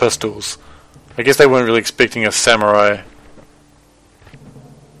with only pistols. I guess they weren't really expecting a samurai.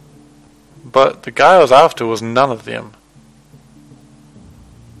 But the guy I was after was none of them.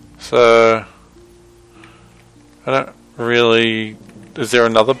 So... I don't really... Is there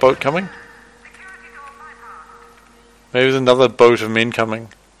another boat coming? Maybe there's another boat of men coming.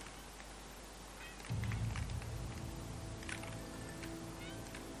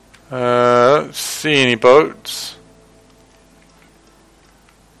 I don't see any boats.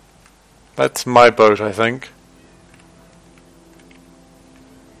 That's my boat, I think.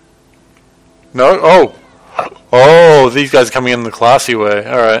 No? Oh! Oh, these guys are coming in the classy way.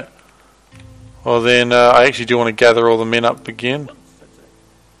 Alright. Well then, I actually do want to gather all the men up again.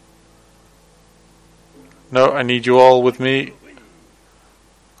 No, I need you all with me.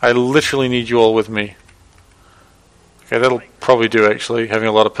 I literally need you all with me. Okay, that'll probably do actually, having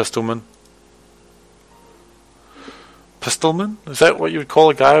a lot of pistolmen. Pistolman? Is that what you would call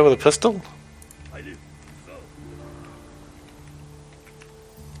a guy with a pistol?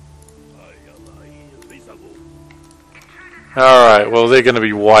 Alright, well they're going to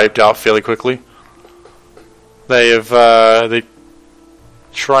be wiped out fairly quickly. They have, they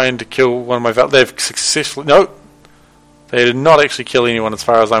trying to kill one of my they've successfully, no! They did not actually kill anyone as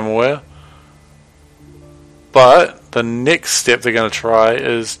far as I'm aware. But, the next step they're going to try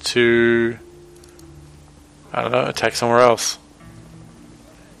is to, I don't know, attack somewhere else.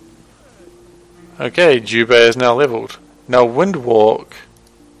 Okay, Jubei is now leveled. Now Windwalk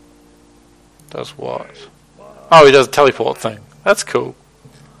does what? Oh, he does a teleport thing. That's cool.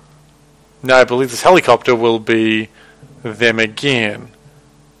 Now I believe this helicopter will be them again.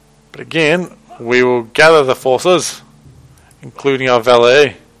 But again, we will gather the forces, including our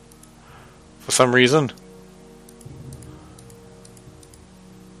valet, for some reason.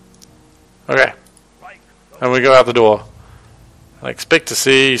 Okay. And we go out the door. I expect to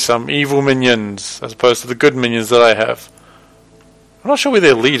see some evil minions, as opposed to the good minions that I have. I'm not sure where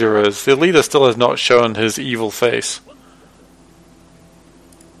their leader is. Their leader still has not shown his evil face.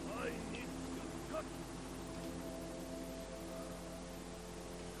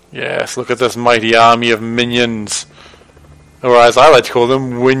 Yes, look at this mighty army of minions. Or as I like to call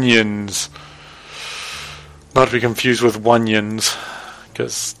them, winions. Not to be confused with wunions,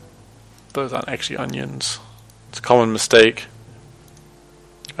 because those aren't actually onions. It's a common mistake.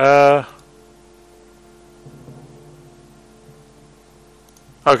 Okay,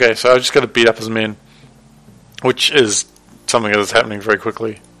 so I just got to beat up his men, which is something that is happening very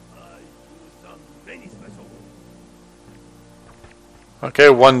quickly.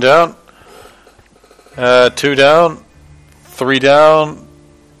 Okay, 1 down, 2 down, 3 down.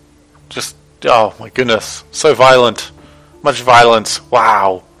 Just, oh my goodness, so violent, much violence.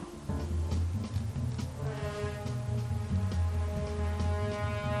 Wow.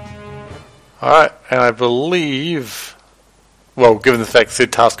 Alright, and I believe, well, given the fact that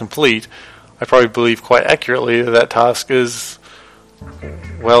said task complete, I probably believe quite accurately that that task is,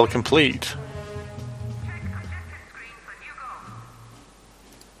 well, complete.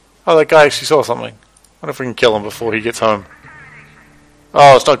 Oh, that guy actually saw something. I wonder if we can kill him before he gets home.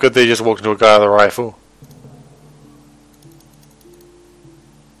 Oh, it's not good they just walked into a guy with a rifle.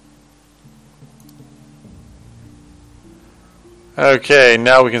 Okay,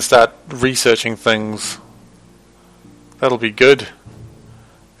 now we can start researching things. That'll be good.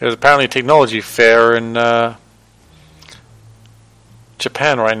 There's apparently a technology fair in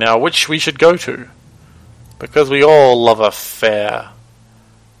Japan right now, which we should go to. Because we all love a fair.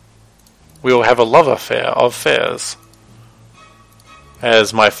 We will have a love affair of fairs.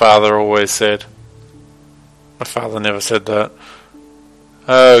 As my father always said. My father never said that.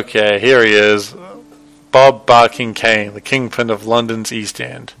 Okay, here he is. Bob Barking Kane, the kingpin of London's East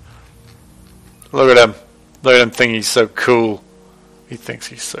End. Look at him. Look at him think he's so cool. He thinks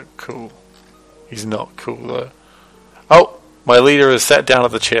he's so cool. He's not cool though. Oh, my leader has sat down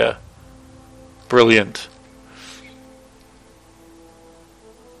at the chair. Brilliant.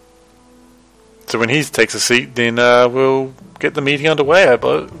 So when he takes a seat, then we'll get the meeting underway, I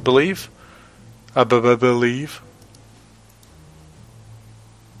believe. I believe.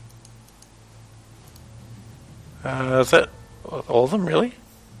 Is that all of them, really?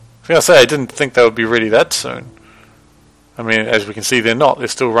 I was going to say, I didn't think they would be ready that soon. I mean, as we can see, they're not. They're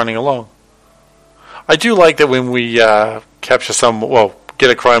still running along. I do like that when we capture some, well, get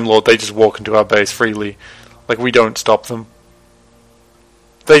a crime lord, they just walk into our base freely. Like, we don't stop them.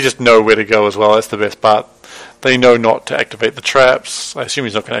 They just know where to go as well. That's the best part. They know not to activate the traps. I assume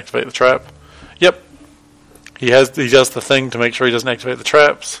he's not going to activate the trap. Yep. He does the thing to make sure he doesn't activate the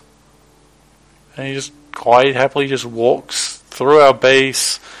traps. And he just quite happily just walks through our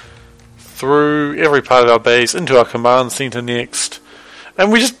base, through every part of our base into our command center next.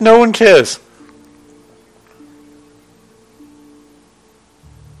 And no one cares.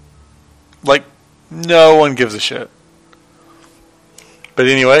 Like, no one gives a shit. But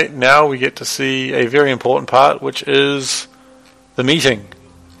anyway, now we get to see a very important part, which is the meeting.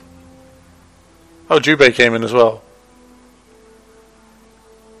 Oh, Jubei came in as well.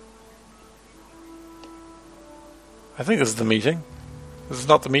 I think this is the meeting. This is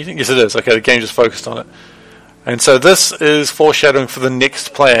not the meeting? Yes, it is. Okay, the game just focused on it. And so this is foreshadowing for the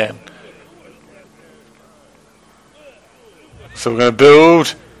next plan. So we're going to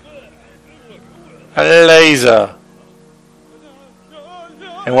build a laser.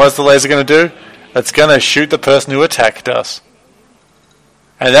 And what's the laser going to do? It's going to shoot the person who attacked us.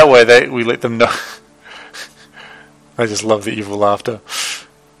 And that way we let them know. I just love the evil laughter.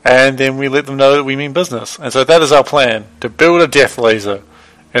 And then we let them know that we mean business. And so that is our plan, to build a death laser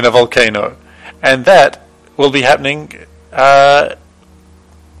in a volcano. And that will be happening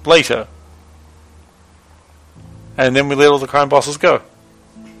later. And then we let all the crime bosses go.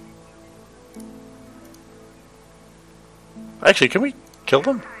 Actually, can we kill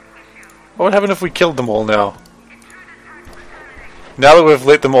them? What would happen if we killed them all now? Now that we've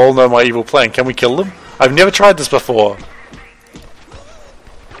let them all know my evil plan, can we kill them? I've never tried this before.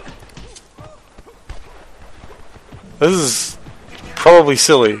 This is probably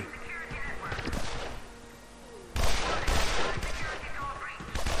silly.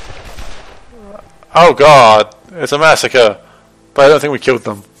 Oh god, it's a massacre. But I don't think we killed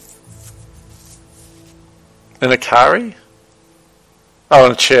them. An Akari? Oh,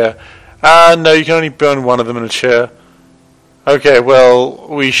 in a chair. No, you can only burn one of them in a chair. Okay, well,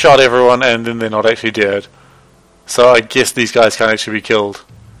 we shot everyone and then they're not actually dead. So I guess these guys can't actually be killed.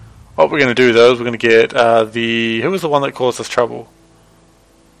 What we're going to do though is we're going to get who was the one that caused us trouble?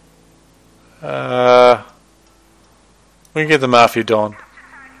 We can get the Mafia Don.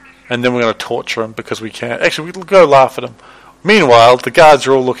 And then we're going to torture him because we can't. Actually, we'll go laugh at him. Meanwhile, the guards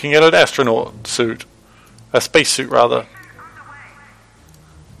are all looking at an astronaut suit. A space suit, rather.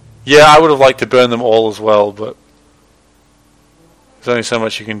 Yeah, I would have liked to burn them all as well, but there's only so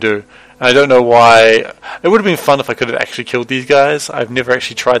much you can do. And I don't know why. It would have been fun if I could have actually killed these guys. I've never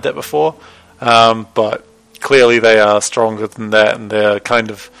actually tried that before. But clearly they are stronger than that, and they're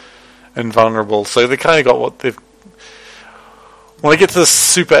kind of invulnerable. So they kind of got what they've... When I get to the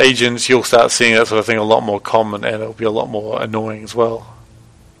super agents, you'll start seeing that sort of thing a lot more common, and it'll be a lot more annoying as well.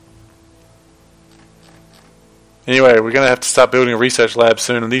 Anyway, we're going to have to start building a research lab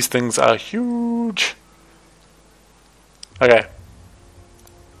soon, and these things are huge. Okay.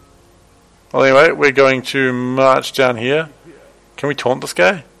 Well, anyway, we're going to march down here. Can we taunt this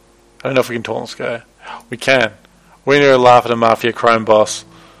guy? I don't know if we can taunt this guy. We can. We need to laugh at a mafia crime boss,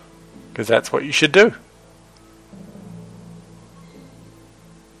 because that's what you should do.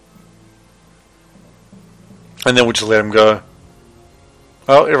 And then we'll just let him go.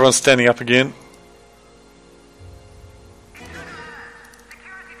 Oh, everyone's standing up again.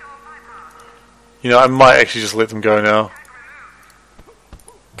 You know, I might actually just let them go now.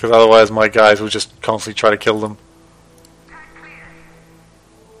 Because otherwise my guys will just constantly try to kill them.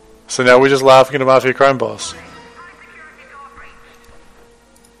 So now we're just laughing at a mafia crime boss.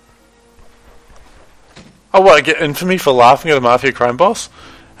 Oh, what, I get infamy for laughing at a mafia crime boss?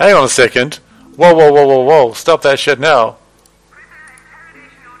 Hang on a second. Whoa, whoa, whoa, whoa, whoa. Stop that shit now.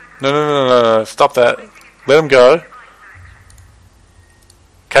 No. Stop that. Let him go.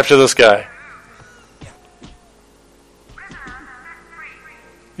 Capture this guy.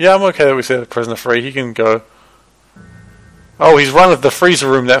 Yeah, I'm okay that we set a prisoner free. He can go. Oh, he's run at the freezer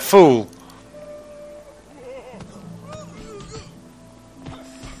room, that fool.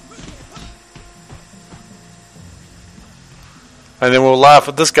 And then we'll laugh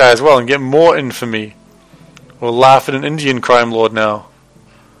at this guy as well and get more infamy. We'll laugh at an Indian crime lord now.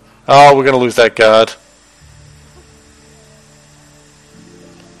 Oh, we're going to lose that guard.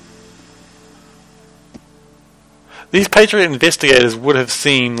 These Patriot investigators would have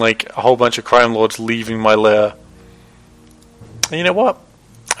seen like a whole bunch of crime lords leaving my lair. And you know what?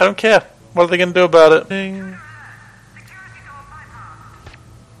 I don't care. What are they going to do about it? Ding.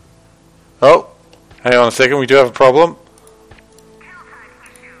 Oh, hang on a second. We do have a problem.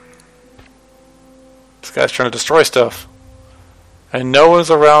 This guy's trying to destroy stuff. And no one's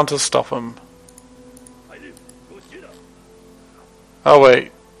around to stop him. Oh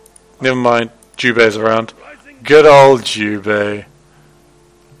wait. Never mind. Jubei's around. Good old Jubei.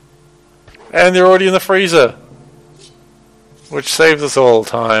 And they're already in the freezer. Which saves us all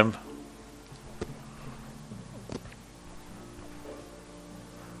time.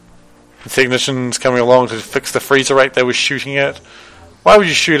 technicians coming along to fix the freezer rack they were shooting at. Why would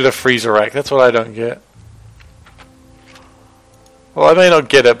you shoot at a freezer rack? That's what I don't get. Well, I may not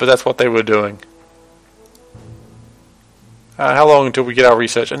get it, but that's what they were doing. How long until we get our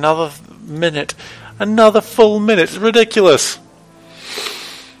research? Another minute. Another full minute. It's ridiculous.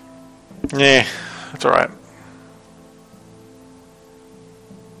 Yeah, that's alright.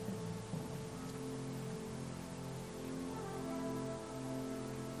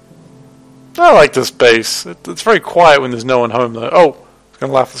 I like this base. It's very quiet when there's no one home, though. Oh, I was going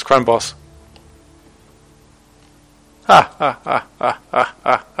to laugh at this crime boss. Ha ha ha ha ha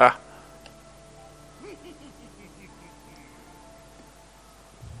ha ha.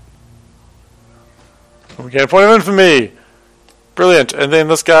 We get a point of infamy. Brilliant. And then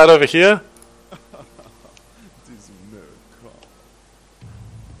this guard over here.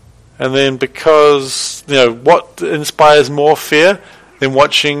 And then because, you know, what inspires more fear than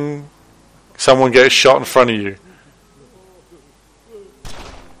watching someone get shot in front of you?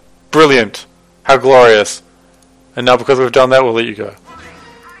 Brilliant. How glorious. And now because we've done that, we'll let you go.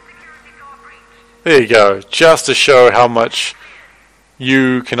 There you go. Just to show how much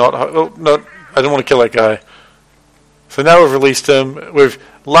you cannot... Oh, no, I don't want to kill that guy. So now we've released him. We've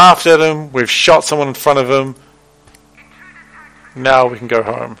laughed at him. We've shot someone in front of him. Now we can go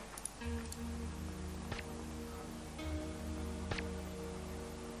home.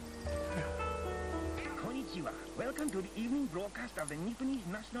 Konnichiwa. Welcome to the evening broadcast of the Nipponese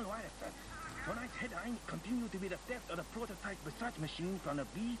National Wireless. Tonight's headline continued to be the theft of the prototype research machine from the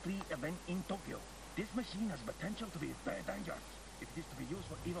B3 event in Tokyo. This machine has potential to be very dangerous if it is to be used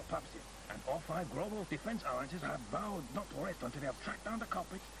for evil purposes. And all 5 global defense alliances have vowed not to rest until they have tracked down the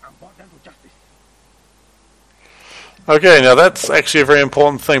culprits and brought them to justice. Okay, now that's actually a very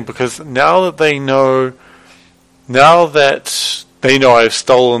important thing, because now that they know I've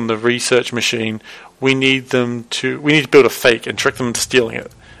stolen the research machine, we need to build a fake and trick them into stealing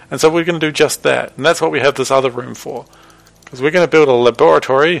it. And so we're going to do just that. And that's what we have this other room for. Because we're going to build a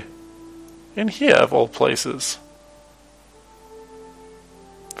laboratory in here, of all places.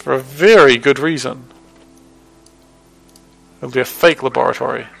 For a very good reason. It'll be a fake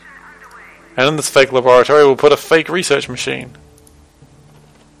laboratory. And in this fake laboratory we'll put a fake research machine.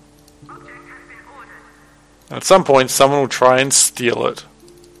 And at some point someone will try and steal it.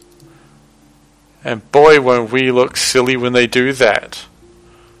 And boy, won't we look silly when they do that.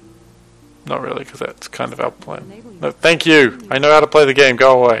 Not really, because that's kind of our plan. No, thank you. I know how to play the game.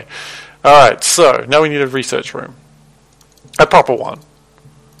 Go away. Alright, so now we need a research room. A proper one.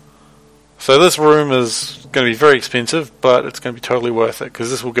 So this room is going to be very expensive, but it's going to be totally worth it,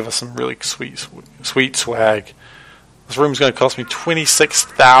 because this will give us some really sweet swag. This room is going to cost me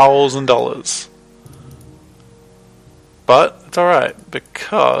 $26,000. But it's alright,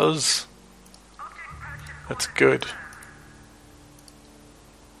 because it's good.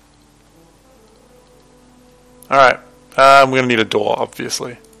 Alright, we're going to need a door,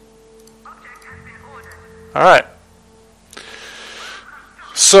 obviously. Alright.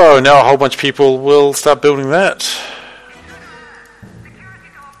 So, now a whole bunch of people will start building that.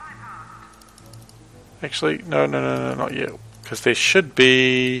 Actually, no, not yet. Because there should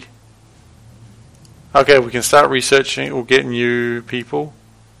be... Okay, we can start researching or getting new people.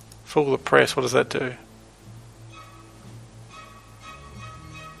 Fill the press, what does that do?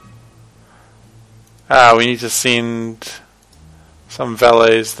 We need to send some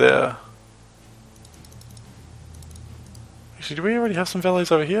valets there. Actually, do we already have some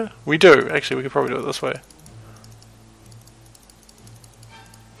valets over here? We do. Actually, we could probably do it this way.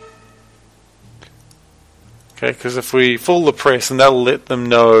 Okay, because if we fool the press, then that'll let them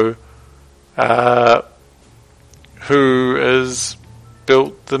know who has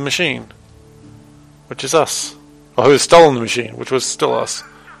built the machine, which is us. Or who has stolen the machine, which was still us.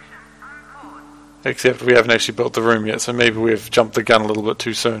 Except we haven't actually built the room yet, so maybe we've jumped the gun a little bit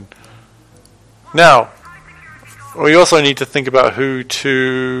too soon. Now, we also need to think about who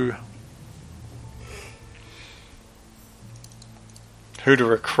to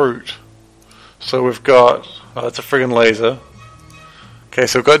recruit. So we've got... Oh, that's a friggin' laser. Okay,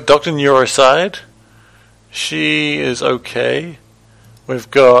 so we've got Dr. Neuroside. She is okay. We've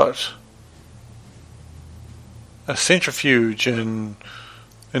got a centrifuge in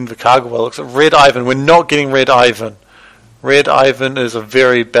Vicagawa. Looks at Red Ivan. We're not getting Red Ivan. Red Ivan is a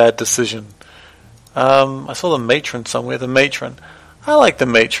very bad decision. I saw the matron somewhere. The matron. I like the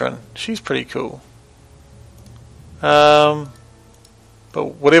matron. She's pretty cool. But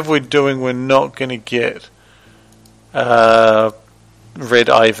whatever we're doing, we're not going to get Red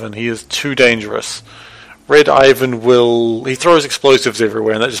Ivan. He is too dangerous. Red Ivan will... He throws explosives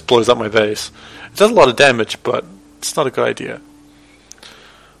everywhere and that just blows up my base. It does a lot of damage, but it's not a good idea.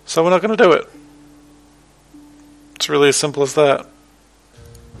 So we're not going to do it. It's really as simple as that.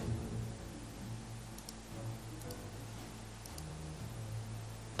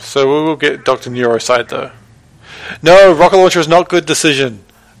 So we will get Dr. Neuroside though. No, rocket launcher is not good decision.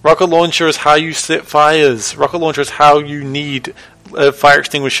 Rocket launcher is how you set fires. Rocket launcher is how you need a fire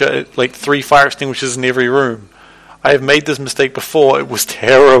extinguisher, like 3 fire extinguishers in every room. I have made this mistake before. It was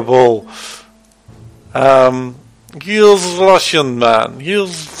terrible. He's Russian, man.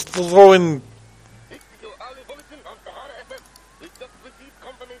 He's throwing...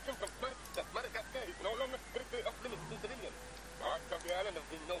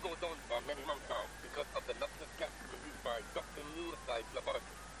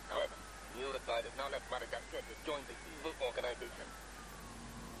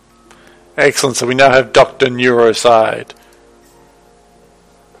 Excellent, so we now have Dr. Neuroside.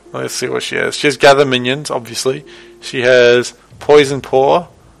 Let's see what she has. She has Gather Minions, obviously. She has Poison Paw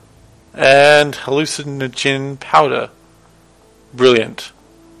and Hallucinogen Powder. Brilliant.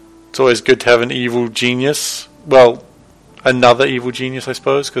 It's always good to have an evil genius. Well, another evil genius, I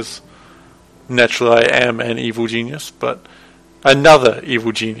suppose, because naturally I am an evil genius, but another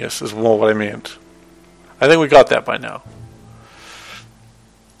evil genius is more what I meant. I think we got that by now.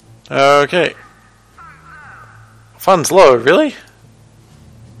 Okay. Funds low, really?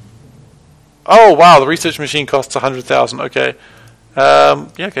 Oh wow, the research machine costs 100,000. Okay. Yeah,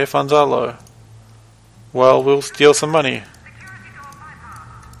 okay, funds are low. Well, we'll steal some money.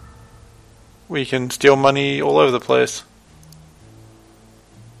 We can steal money all over the place.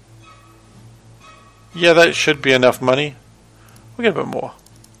 Yeah, that should be enough money. We'll get a bit more.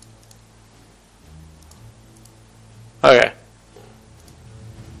 Okay.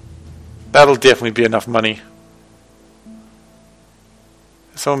 That'll definitely be enough money.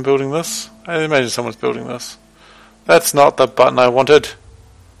 Is someone building this? I imagine someone's building this. That's not the button I wanted.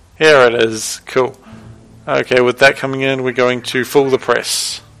 Here it is. Cool. Okay, with that coming in, we're going to fool the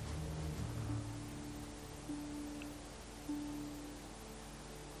press.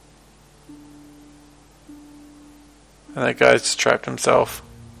 And that guy's just trapped himself.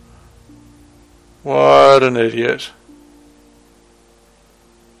 What an idiot.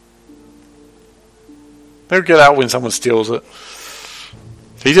 They'll get out when someone steals it.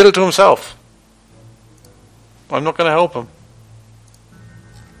 He did it to himself. I'm not going to help him.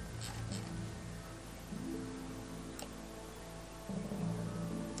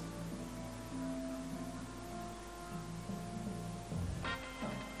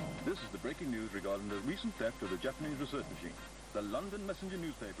 This is the breaking news regarding the recent theft of the Japanese research machine. The London Messenger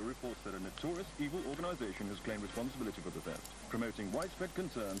newspaper reports that a notorious evil organization has claimed responsibility for the theft, promoting widespread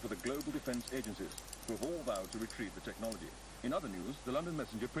concern for the global defense agencies, who have all vowed to retrieve the technology. In other news, the London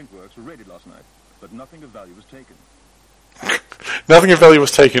Messenger printworks were raided last night, but nothing of value was taken. Nothing of value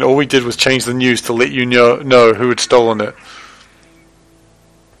was taken. All we did was change the news to let you know who had stolen it.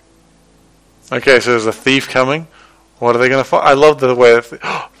 Okay, so there's a thief coming. What are they going to find? I love the way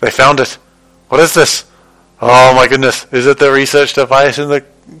they found it. What is this? Oh my goodness. Is it the research device in the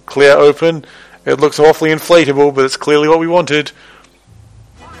clear open? It looks awfully inflatable, but it's clearly what we wanted.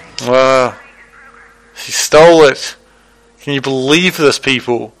 She stole it. Can you believe this,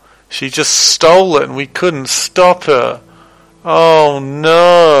 people? She just stole it and we couldn't stop her. Oh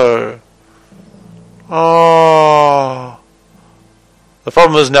no. Oh. The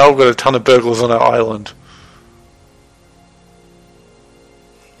problem is now we've got a ton of burglars on our island.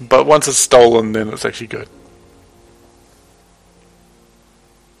 But once it's stolen, then it's actually good.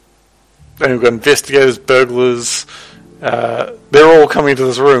 Then we've got investigators, burglars. They're all coming into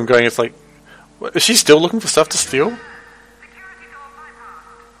this room going, it's like, what, is she still looking for stuff to steal?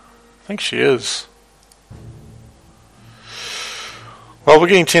 I think she is. Well, we're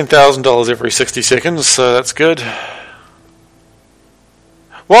getting $10,000 every 60 seconds, so that's good.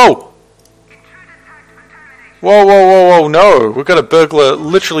 Whoa! Whoa, no. We've got a burglar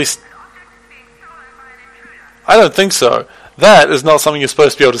literally... I don't think so. That is not something you're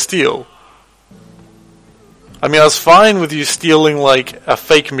supposed to be able to steal. I mean, I was fine with you stealing, like, a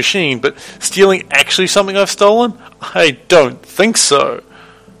fake machine, but stealing actually something I've stolen? I don't think so.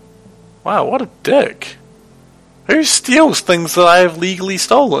 Wow, what a dick. Who steals things that I have legally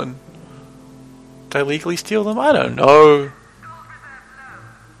stolen? Did I legally steal them? I don't know.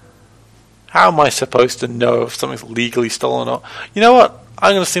 How am I supposed to know if something's legally stolen or not? You know what?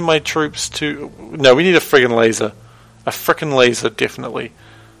 I'm going to send my troops to... No, we need a friggin' laser. A frickin' laser, definitely.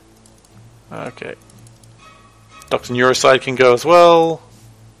 Okay. Dr. Neuroside can go as well.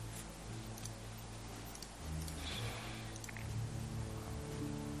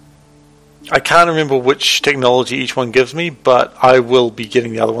 I can't remember which technology each one gives me, but I will be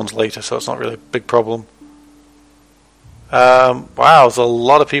getting the other ones later, so it's not really a big problem. Wow, there's a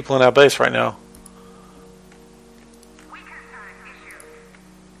lot of people in our base right now.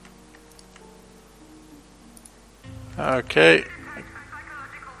 Okay.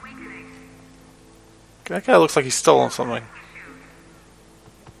 That guy looks like he's stolen something.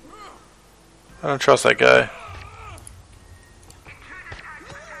 I don't trust that guy.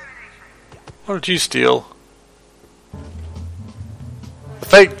 What did you steal? The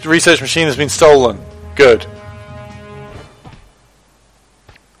fake research machine has been stolen. Good.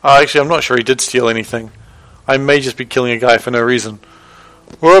 Actually, I'm not sure he did steal anything. I may just be killing a guy for no reason.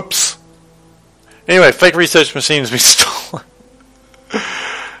 Whoops. Anyway, fake research machine has been stolen.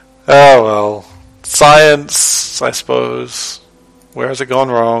 Oh well. Science, I suppose. Where has it gone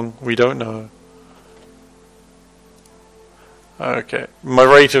wrong? We don't know. Okay. My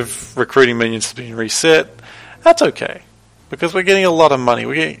rate of recruiting minions has been reset. That's okay. Because we're getting a lot of money.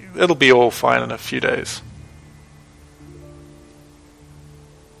 It'll be all fine in a few days.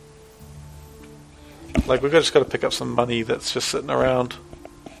 Like, we've just got to pick up some money that's just sitting around.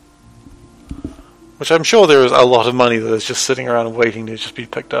 Which I'm sure there is a lot of money that is just sitting around and waiting to just be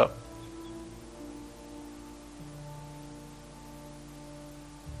picked up.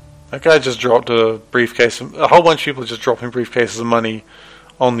 That guy just dropped a briefcase. A whole bunch of people are just dropping briefcases of money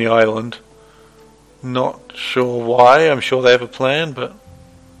on the island. Not sure why. I'm sure they have a plan, but...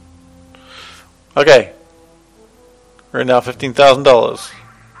 Okay. We're now $15,000.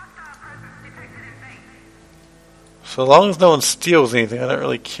 So long as no one steals anything, I don't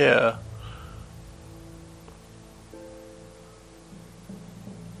really care.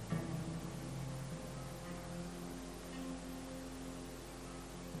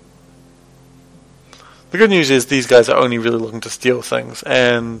 The good news is these guys are only really looking to steal things,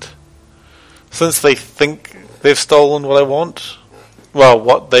 and since they think they've stolen what I want, well,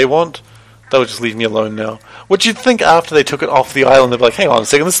 what they want, they'll just leave me alone now. Which you'd think after they took it off the island, they'd be like, hang on a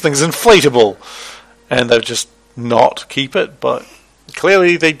second, this thing's inflatable! And they'd just not keep it, but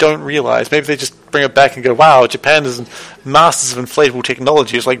clearly they don't realize. Maybe they just bring it back and go, wow, Japan is masters of inflatable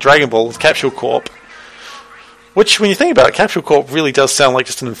technology. It's like Dragon Ball with Capsule Corp. Which, when you think about it, Capsule Corp really does sound like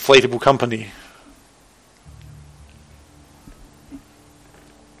just an inflatable company.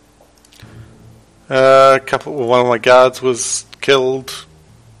 One of my guards was killed,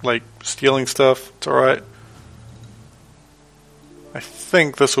 like, stealing stuff. It's alright. I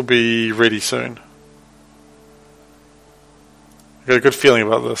think this will be ready soon. I got a good feeling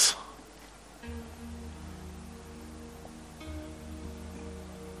about this.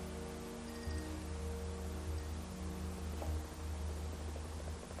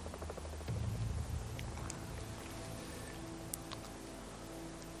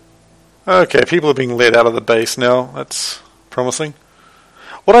 Okay, people are being led out of the base now. That's promising.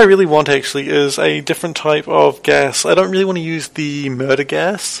 What I really want, actually, is a different type of gas. I don't really want to use the murder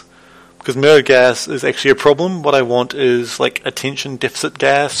gas, because murder gas is actually a problem. What I want is, like, attention deficit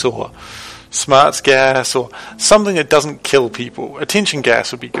gas, or smarts gas, or something that doesn't kill people. Attention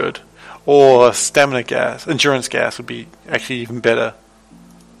gas would be good. Or stamina gas. Endurance gas would be actually even better.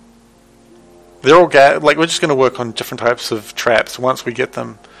 They're all like, we're just going to work on different types of traps once we get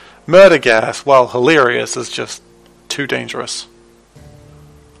them. Murder gas, while hilarious, is just too dangerous.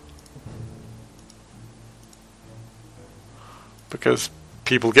 Because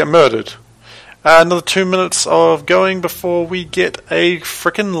people get murdered. Another 2 minutes of going before we get a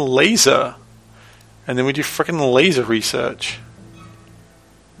frickin' laser. And then we do frickin' laser research.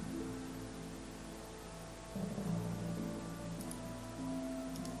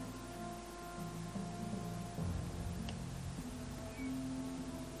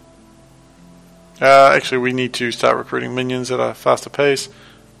 Actually, we need to start recruiting minions at a faster pace.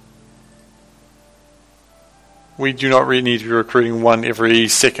 We do not really need to be recruiting one every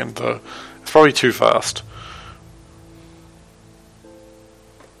second, though. It's probably too fast.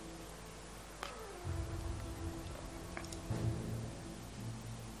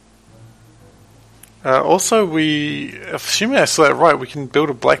 Also, assuming I saw that right, we can build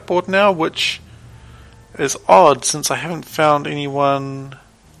a blackboard now, which is odd since I haven't found anyone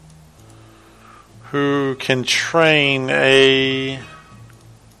who can train a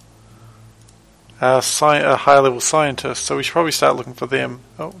higher level scientist, so we should probably start looking for them.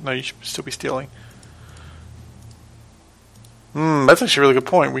 Oh, no, you should still be stealing. That's actually a really good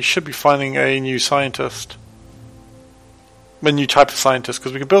point. We should be finding a new scientist. A new type of scientist,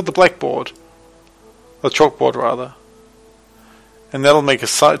 because we can build the blackboard. The chalkboard, rather. And that'll make a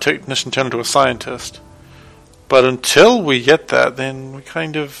technician turn into a scientist. But until we get that, then we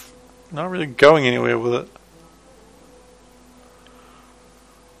kind of Not really going anywhere with it.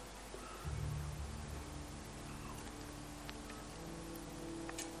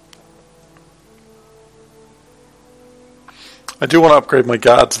 I do want to upgrade my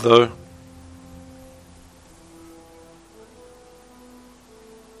guards though.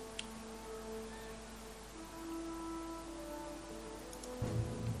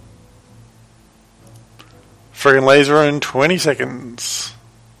 Friggin' laser in 20 seconds.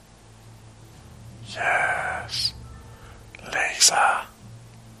 Yes. Laser.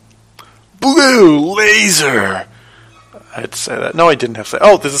 Blue laser! I had to say that. No, I didn't have to say.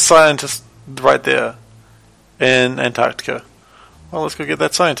 Oh, there's a scientist right there. In Antarctica. Well, let's go get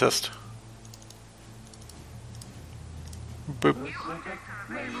that scientist. Boop. This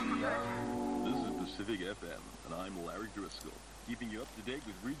is Pacific FM, and I'm Larry Driscoll, keeping you up to date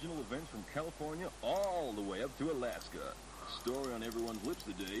with regional events from California all the way up to Alaska. The story on everyone's lips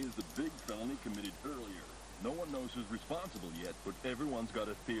today is the big felony committed earlier. No one knows who's responsible yet, but everyone's got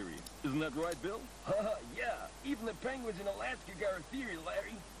a theory. Isn't that right, Bill? Yeah, even the penguins in Alaska got a theory,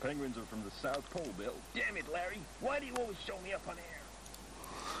 Larry. Penguins are from the South Pole, Bill. Damn it, Larry. Why do you always show me up on air?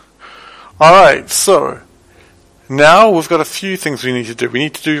 Alright, so now we've got a few things we need to do. We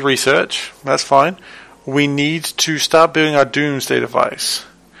need to do research. That's fine. We need to start building our doomsday device.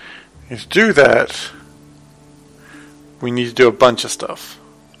 And to do that, we need to do a bunch of stuff.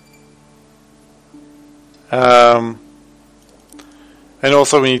 And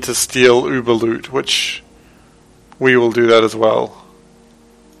also we need to steal Uber loot, which we will do that as well.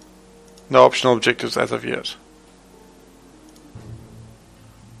 No optional objectives as of yet.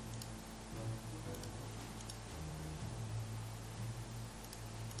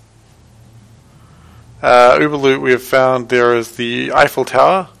 Uber loot, we have found there is the Eiffel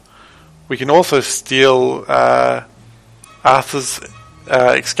Tower. We can also steal Arthur's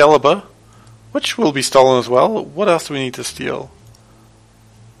Excalibur, which will be stolen as well. What else do we need to steal?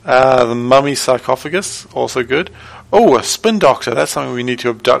 The mummy sarcophagus, also good. Oh, a spin doctor. That's something we need to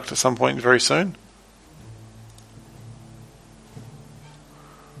abduct at some point very soon.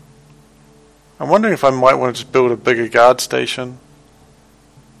 I'm wondering if I might want to just build a bigger guard station.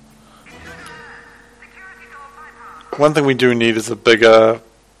 One thing we do need is a bigger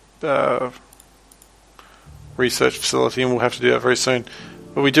research facility, and we'll have to do that very soon.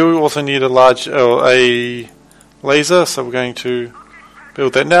 But we do also need a large a laser, so we're going to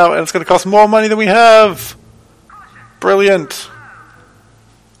build that now, and it's going to cost more money than we have. Brilliant.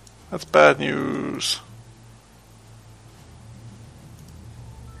 That's bad news.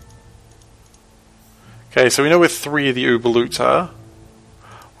 Okay, so we know where 3 of the Uber loots are.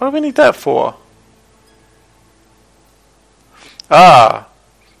 What do we need that for?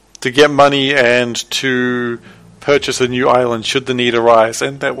 To get money and to purchase a new island should the need arise,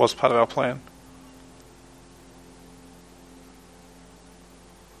 and that was part of our plan.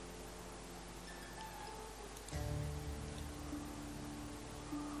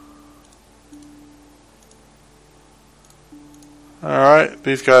 Alright,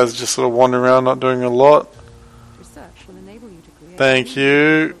 these guys are just sort of wandering around, not doing a lot. Research will enable you to create Thank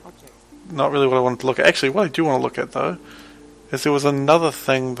you. Not really what I wanted to look at. Actually, what I do want to look at, though, is there was another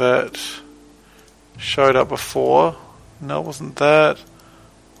thing that showed up before. No, wasn't that.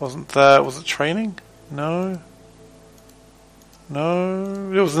 Wasn't that. Was it training? No.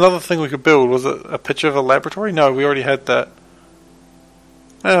 No. There was another thing we could build. Was it a picture of a laboratory? No, we already had that.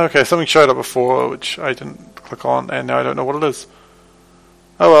 Oh, okay, something showed up before, which I didn't click on, and now I don't know what it is.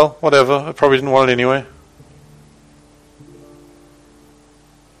 Oh well, whatever. I probably didn't want it anyway.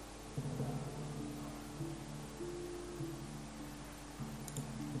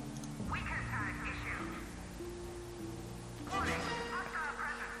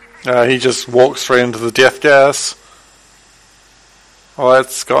 He just walks straight into the death gas. Oh,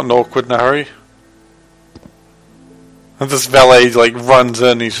 that's gotten awkward in a hurry. And this valet like runs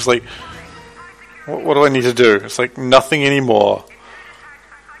in. He's just like, "What do I need to do?" It's like nothing anymore.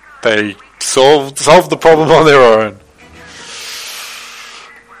 They solved the problem on their own.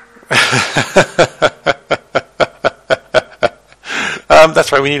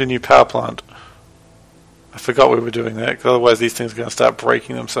 That's right. We need a new power plant. I forgot we were doing that, because otherwise these things are going to start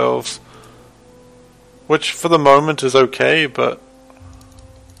breaking themselves. Which, for the moment, is okay, but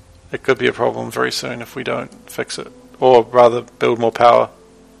it could be a problem very soon if we don't fix it. Or, rather, build more power.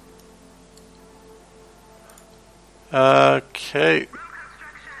 Okay.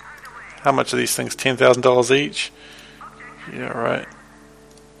 How much are these things? $10,000 each? Yeah, right.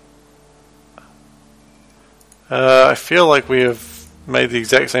 I feel like we have made the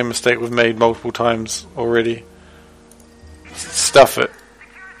exact same mistake we've made multiple times already. Stuff it.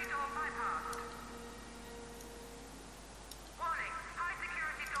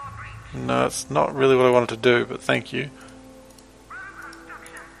 No, it's not really what I wanted to do, but thank you.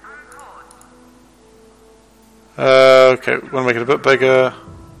 Okay, we want to make it a bit bigger.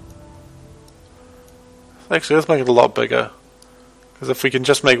 Actually, let's make it a lot bigger. Because if we can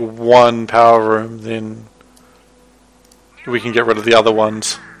just make one power room, then we can get rid of the other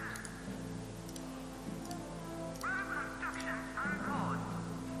ones.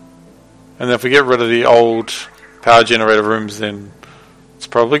 And if we get rid of the old power generator rooms, then it's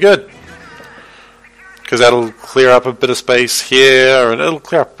probably good. Because that'll clear up a bit of space here, and it'll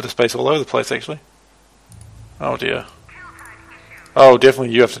clear up a bit of space all over the place, actually. Oh dear. Oh,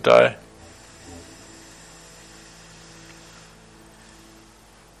 definitely you have to die.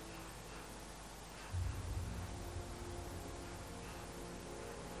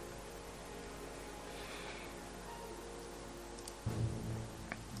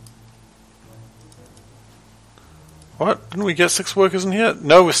 What? Didn't we get 6 workers in here?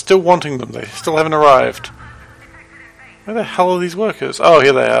 No, we're still wanting them. They still haven't arrived. Where the hell are these workers? Oh,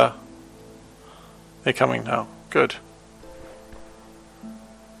 here they are. They're coming now. Good.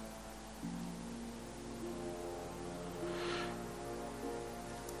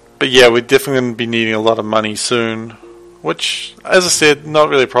 But yeah, we're definitely going to be needing a lot of money soon. Which, as I said, not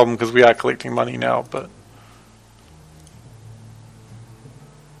really a problem because we are collecting money now, but...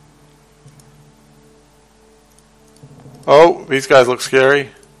 Oh, these guys look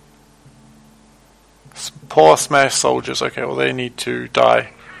scary. Poor Smash soldiers. Okay, well they need to die.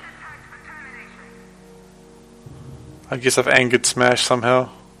 I guess I've angered Smash somehow.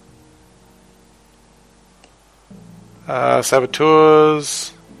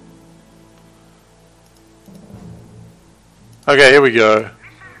 Saboteurs. Okay, here we go.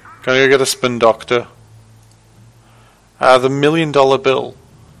 Gonna go get a spin doctor. The $1 million bill.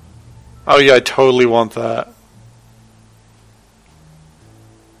 Oh yeah, I totally want that.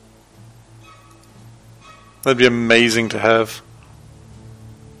 That'd be amazing to have.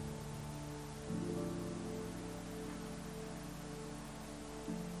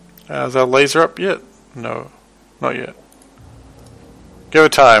 Is our laser up yet? No, not yet. Give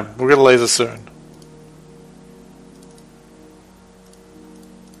it time. We'll get a laser soon.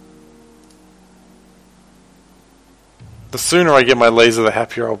 The sooner I get my laser, the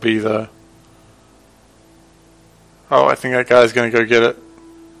happier I'll be, though. Oh, I think that guy's gonna go get it.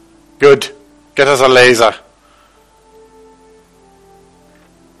 Good. Get us a laser.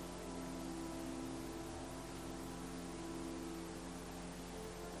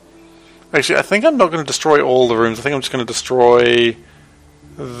 Actually, I think I'm not going to destroy all the rooms. I think I'm just going to destroy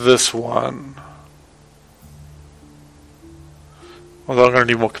this one. Although I'm going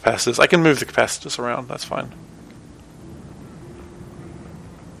to need more capacitors. I can move the capacitors around, that's fine.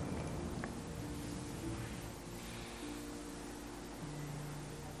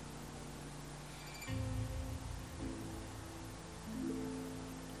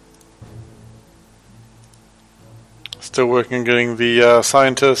 Still working on getting the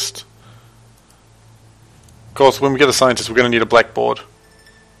scientist. Of course, when we get a scientist, we're going to need a blackboard.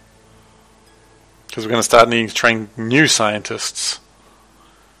 Because we're going to start needing to train new scientists.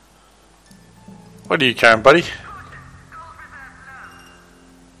 What are you carrying, buddy?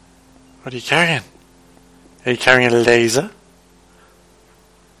 What are you carrying? Are you carrying a laser?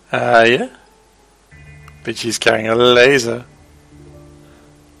 Yeah? But she's carrying a laser.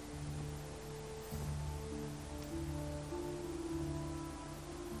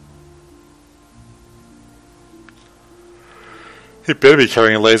 He better be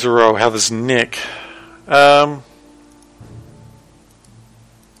carrying a laser or I'll have his neck. Now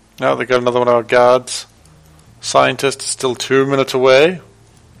they got another one of our guards. Scientist is still 2 minutes away.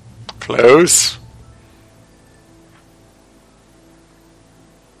 Close.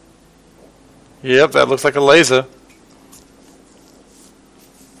 Yep, that looks like a laser.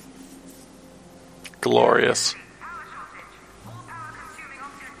 Glorious.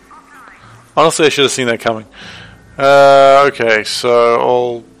 Honestly, I should have seen that coming. Okay, so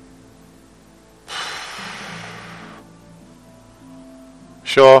I'll...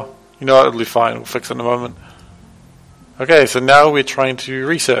 Sure, you know what, it'll be fine, we'll fix it in a moment. Okay, so now we're trying to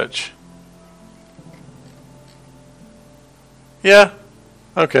research. Yeah,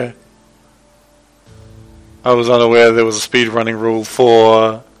 okay. I was unaware there was a speedrunning rule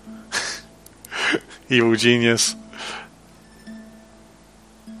for Evil Genius.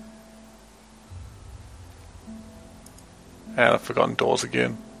 And I've forgotten doors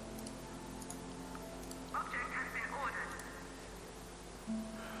again.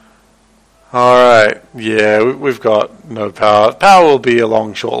 Alright, yeah, we've got no power. Power will be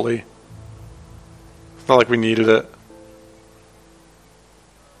along shortly. It's not like we needed it.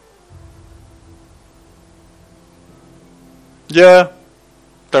 Yeah,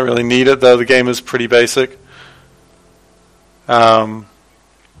 don't really need it though. The game is pretty basic. Yeah,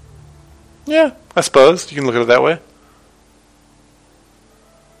 I suppose you can look at it that way.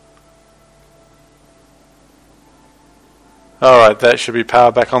 Alright, that should be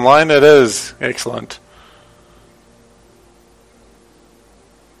powered back online. It is. Excellent.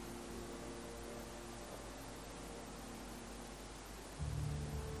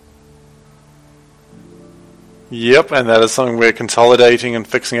 Yep, and that is something we're consolidating and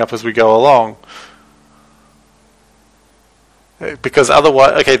fixing up as we go along. Because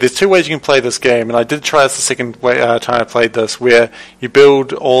otherwise, okay, there's two ways you can play this game, and I did try this the second way, time I played this, where you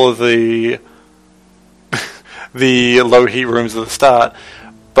build all of the the low heat rooms at the start.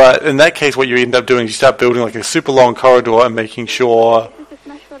 But in that case, what you end up doing is you start building like a super long corridor and making sure,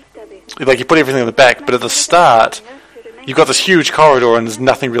 like, you put everything in the back. But at the start, you've got this huge corridor and there's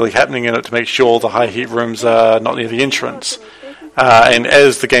nothing really happening in it to make sure the high heat rooms are not near the entrance. And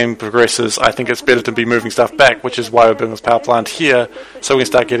as the game progresses, I think it's better to be moving stuff back, which is why we're building this power plant here, so we can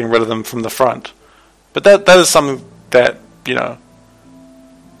start getting rid of them from the front. But that is something that, you know,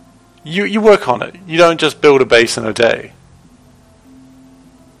 you work on it. You don't just build a base in a day.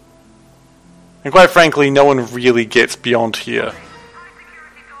 And quite frankly, no one really gets beyond here.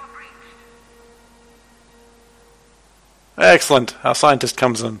 Excellent. Our scientist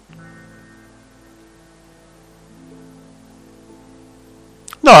comes in.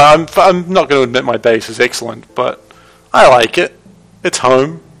 No, I'm not going to admit my base is excellent, but I like it. It's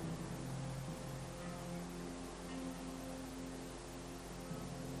home.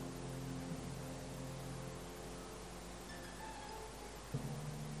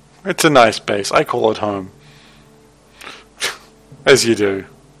 It's a nice base. I call it home. As you do.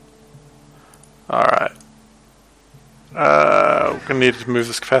 Alright. We're going to need to move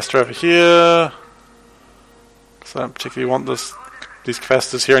this capacitor over here. Because I don't particularly want these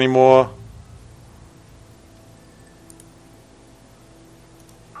capacitors here anymore.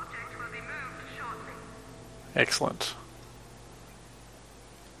 Object will be moved shortly. Excellent.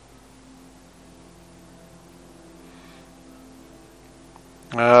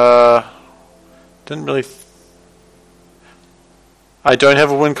 Didn't really... I don't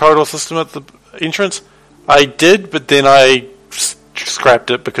have a wind corridor system at the entrance. I did, but then I scrapped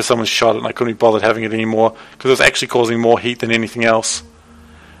it because someone shot it and I couldn't be bothered having it anymore because it was actually causing more heat than anything else.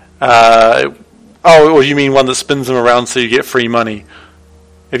 Oh, or you mean one that spins them around so you get free money?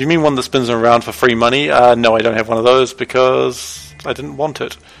 If you mean one that spins them around for free money, no, I don't have one of those because I didn't want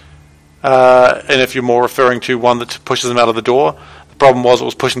it. And if you're more referring to one that pushes them out of the door, the problem was it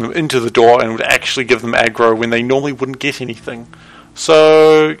was pushing them into the door and would actually give them aggro when they normally wouldn't get anything.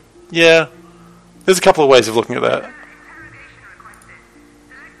 So, yeah, there's a couple of ways of looking at that.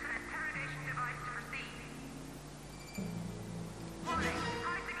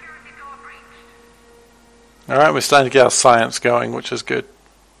 Alright, we're starting to get our science going, which is good.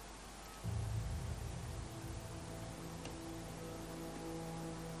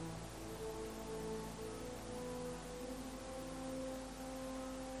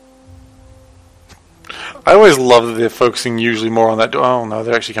 I always love that they're focusing usually more on that door. Oh no,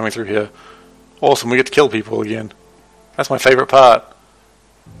 they're actually coming through here. Awesome, we get to kill people again. That's my favorite part.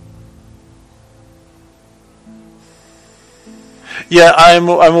 Yeah, I'm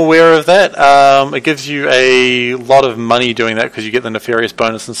aware of that. It gives you a lot of money doing that because you get the nefarious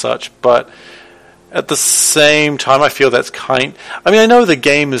bonus and such, but at the same time I feel that's kind... I mean, I know the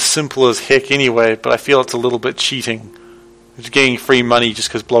game is simple as heck anyway, but I feel it's a little bit cheating. It's getting free money just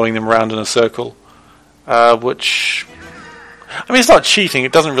because blowing them around in a circle. Which... I mean, it's not cheating,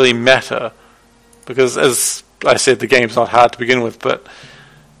 it doesn't really matter. Because, as I said, the game's not hard to begin with, but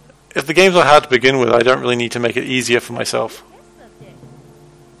if the game's not hard to begin with, I don't really need to make it easier for myself.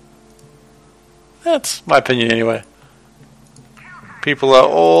 That's my opinion anyway. People are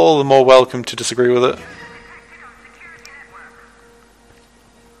all the more welcome to disagree with it.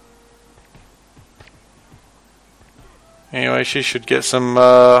 Anyway, she should get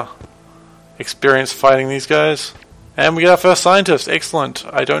some experience fighting these guys. And we get our first scientist. Excellent.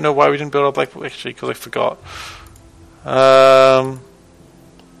 I don't know why we didn't build up like... Actually, because I forgot.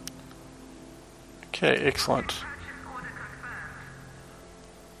 Okay, excellent.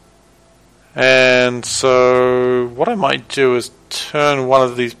 And so what I might do is turn one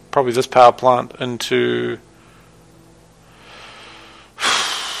of these, probably this power plant, into...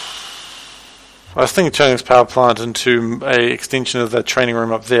 I was thinking of turning this power plant into a extension of the training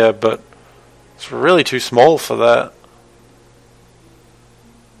room up there, but it's really too small for that.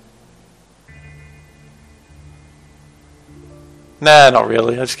 Nah, not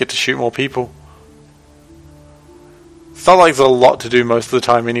really. I just get to shoot more people. It's not like there's a lot to do most of the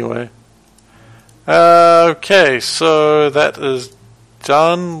time anyway. Okay, so that is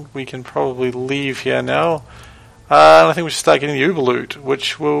done. We can probably leave here now. And I think we should start getting the Uber loot,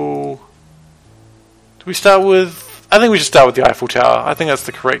 which will... Do we start with... I think we should start with the Eiffel Tower. I think that's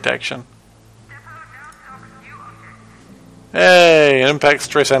the correct action. Hey, an impact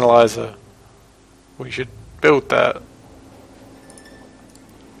stress analyzer. We should build that.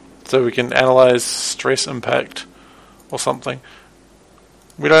 So we can analyze stress impact or something.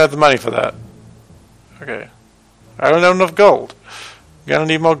 We don't have the money for that. Okay. I don't have enough gold. I'm gonna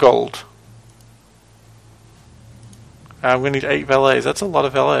need more gold. I'm gonna need 8 valets. That's a lot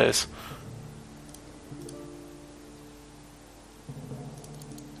of valets.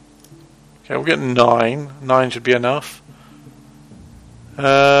 Okay, we'll get 9. 9 should be enough.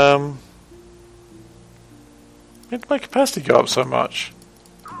 Why did my capacity go up so much?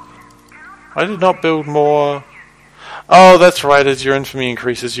 I did not build more... Oh, that's right, as your infamy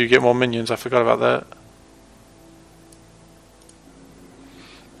increases you get more minions. I forgot about that.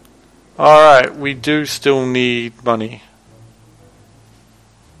 Alright, we do still need money.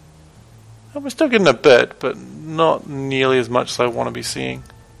 We're still getting a bit, but not nearly as much as I want to be seeing.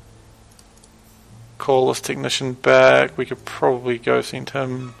 Call this technician back. We could probably go send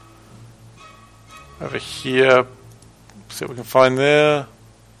him over here. See what we can find there.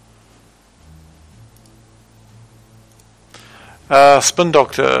 Spin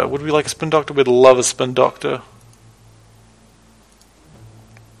Doctor. Would we like a Spin Doctor? We'd love a Spin Doctor.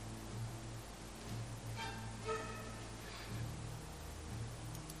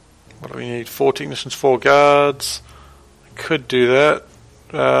 What do we need? 4 technicians, 4 guards. I could do that.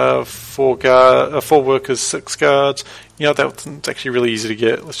 4 workers, 6 guards. You know, that's actually really easy to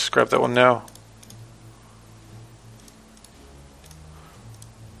get. Let's just grab that one now.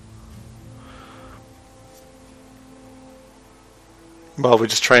 Well, we're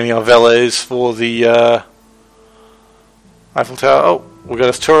just training our valets for the Eiffel Tower. Oh, we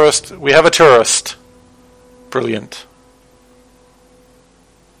got a tourist. We have a tourist. Brilliant.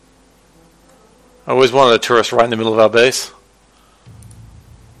 I always wanted a tourist right in the middle of our base.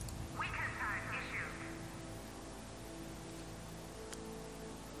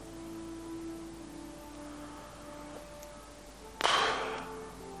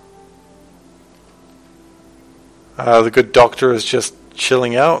 The good doctor is just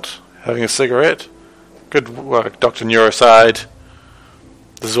chilling out, having a cigarette. Good work, Dr. Neuroside.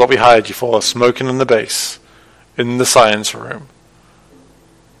 This is what we hired you for, smoking in the base, in the science room.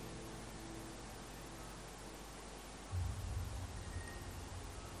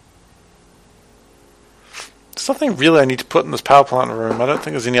 There's nothing really I need to put in this power plant room. I don't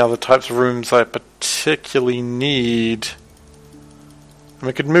think there's any other types of rooms I particularly need. I mean,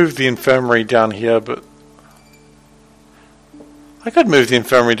 I could move the infirmary down here, but... I could move the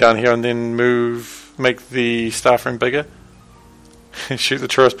infirmary down here and then make the staff room bigger. Shoot the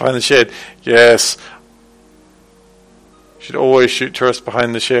tourist behind the shed. Yes. Should always shoot tourists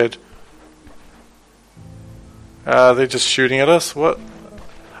behind the shed. They're just shooting at us? What?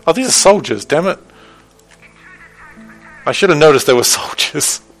 Oh, these are soldiers, damn it. I should have noticed they were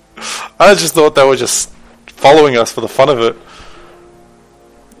soldiers. I just thought they were just following us for the fun of it.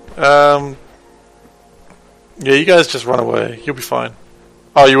 Yeah, you guys just run away. You'll be fine.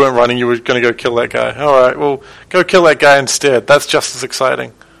 Oh, you weren't running. You were going to go kill that guy. Alright, well, go kill that guy instead. That's just as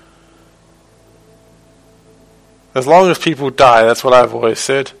exciting. As long as people die, that's what I've always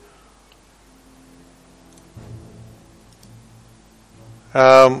said.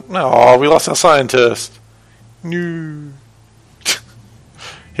 No, we lost our scientist. No.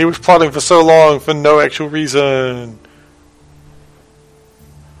 He was plotting for so long for no actual reason.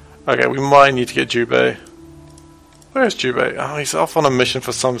 Okay, we might need to get Jubei. Where's Jubei? Oh, he's off on a mission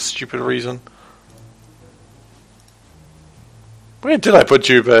for some stupid reason. Where did I put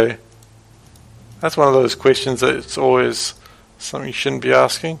Jubei? That's one of those questions that it's always something you shouldn't be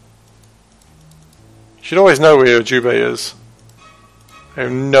asking. You should always know where your Jubei is. I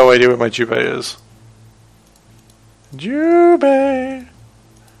have no idea where my Jubei is. Jubei!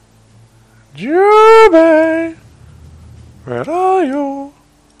 Jubei! Where are you?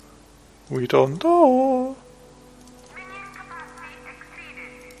 We don't know.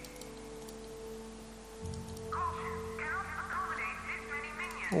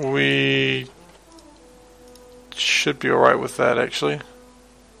 We should be alright with that, actually.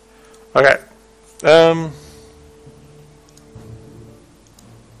 Okay.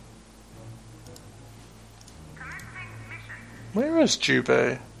 Where is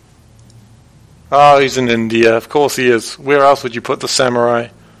Jubei? Oh, he's in India. Of course he is. Where else would you put the samurai?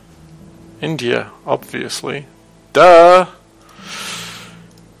 India, obviously. Duh!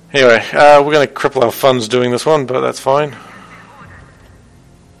 Anyway, we're going to cripple our funds doing this one, but that's fine.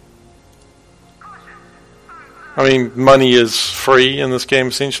 I mean, money is free in this game,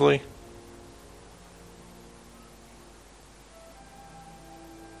 essentially.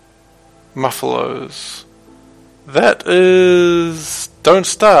 Muffalos. That is... Don't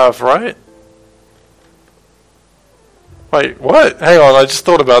Starve, right? Wait, what? Hang on, I just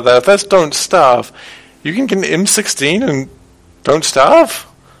thought about that. If that's Don't Starve, you can get an M16 and Don't Starve?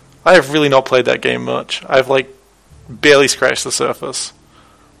 I have really not played that game much. I've, like, barely scratched the surface.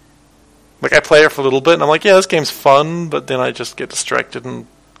 Like, I play it for a little bit, and I'm like, yeah, this game's fun, but then I just get distracted and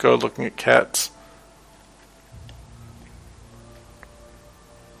go looking at cats.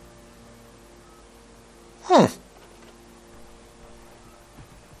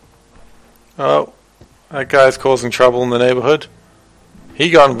 Oh, that guy's causing trouble in the neighborhood. He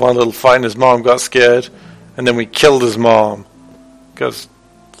got in one little fight and his mom got scared, and then we killed his mom. Because,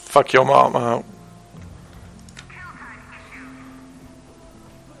 fuck your mom out.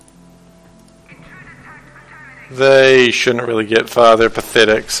 They shouldn't really get far, they're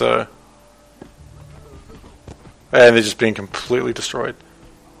pathetic, so... And they're just being completely destroyed.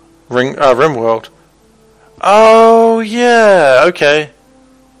 RimWorld. Oh, yeah, okay.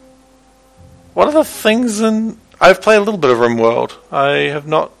 What are the things in... I've played a little bit of RimWorld. I have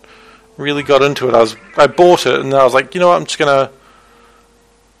not really got into it. I bought it, and I was like, you know what,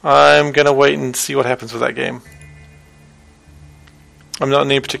 I'm gonna wait and see what happens with that game. I'm not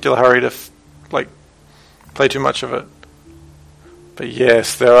in any particular hurry to, play too much of it. But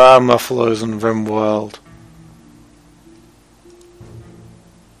yes, there are Muffalos in RimWorld.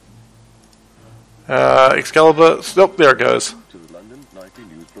 Excalibur... Oh, there it goes. To the London Nightly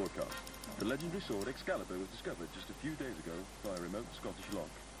News broadcast. The legendary sword Excalibur was discovered just a few days ago by a remote Scottish loch,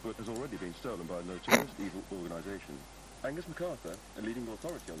 but has already been stolen by a notorious evil organisation. Angus MacArthur, a leading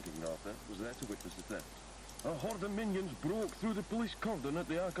authority on King Arthur, was there to witness the theft. A horde of minions broke through the police cordon at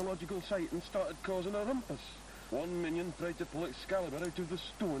the archaeological site and started causing a rumpus. One minion tried to pull Excalibur out of the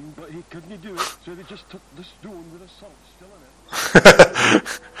stone, but he couldn't do it, so they just took the stone with the sword still in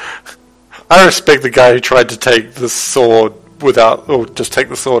it. I respect the guy who tried to take the sword just take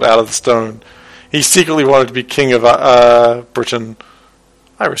the sword out of the stone. He secretly wanted to be king of Britain.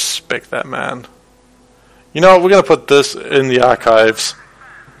 I respect that man. You know what, we're going to put this in the archives.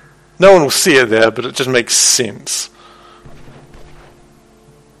 No one will see it there, but it just makes sense.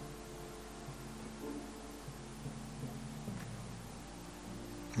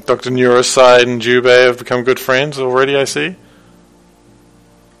 Dr. Neuroside and Jubei have become good friends already, I see.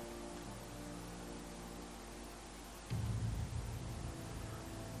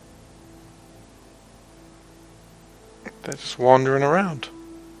 They're just wandering around.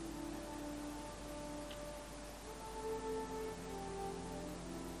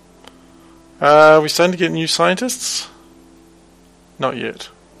 Are we starting to get new scientists? Not yet.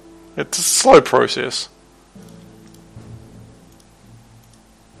 It's a slow process.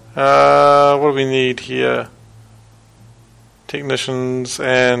 What do we need here? Technicians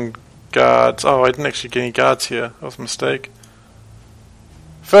and guards. Oh, I didn't actually get any guards here. That was a mistake.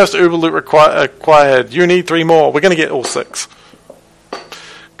 First Uber loot acquired. You need 3 more. We're going to get all 6.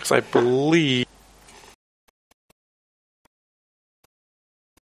 Because I believe...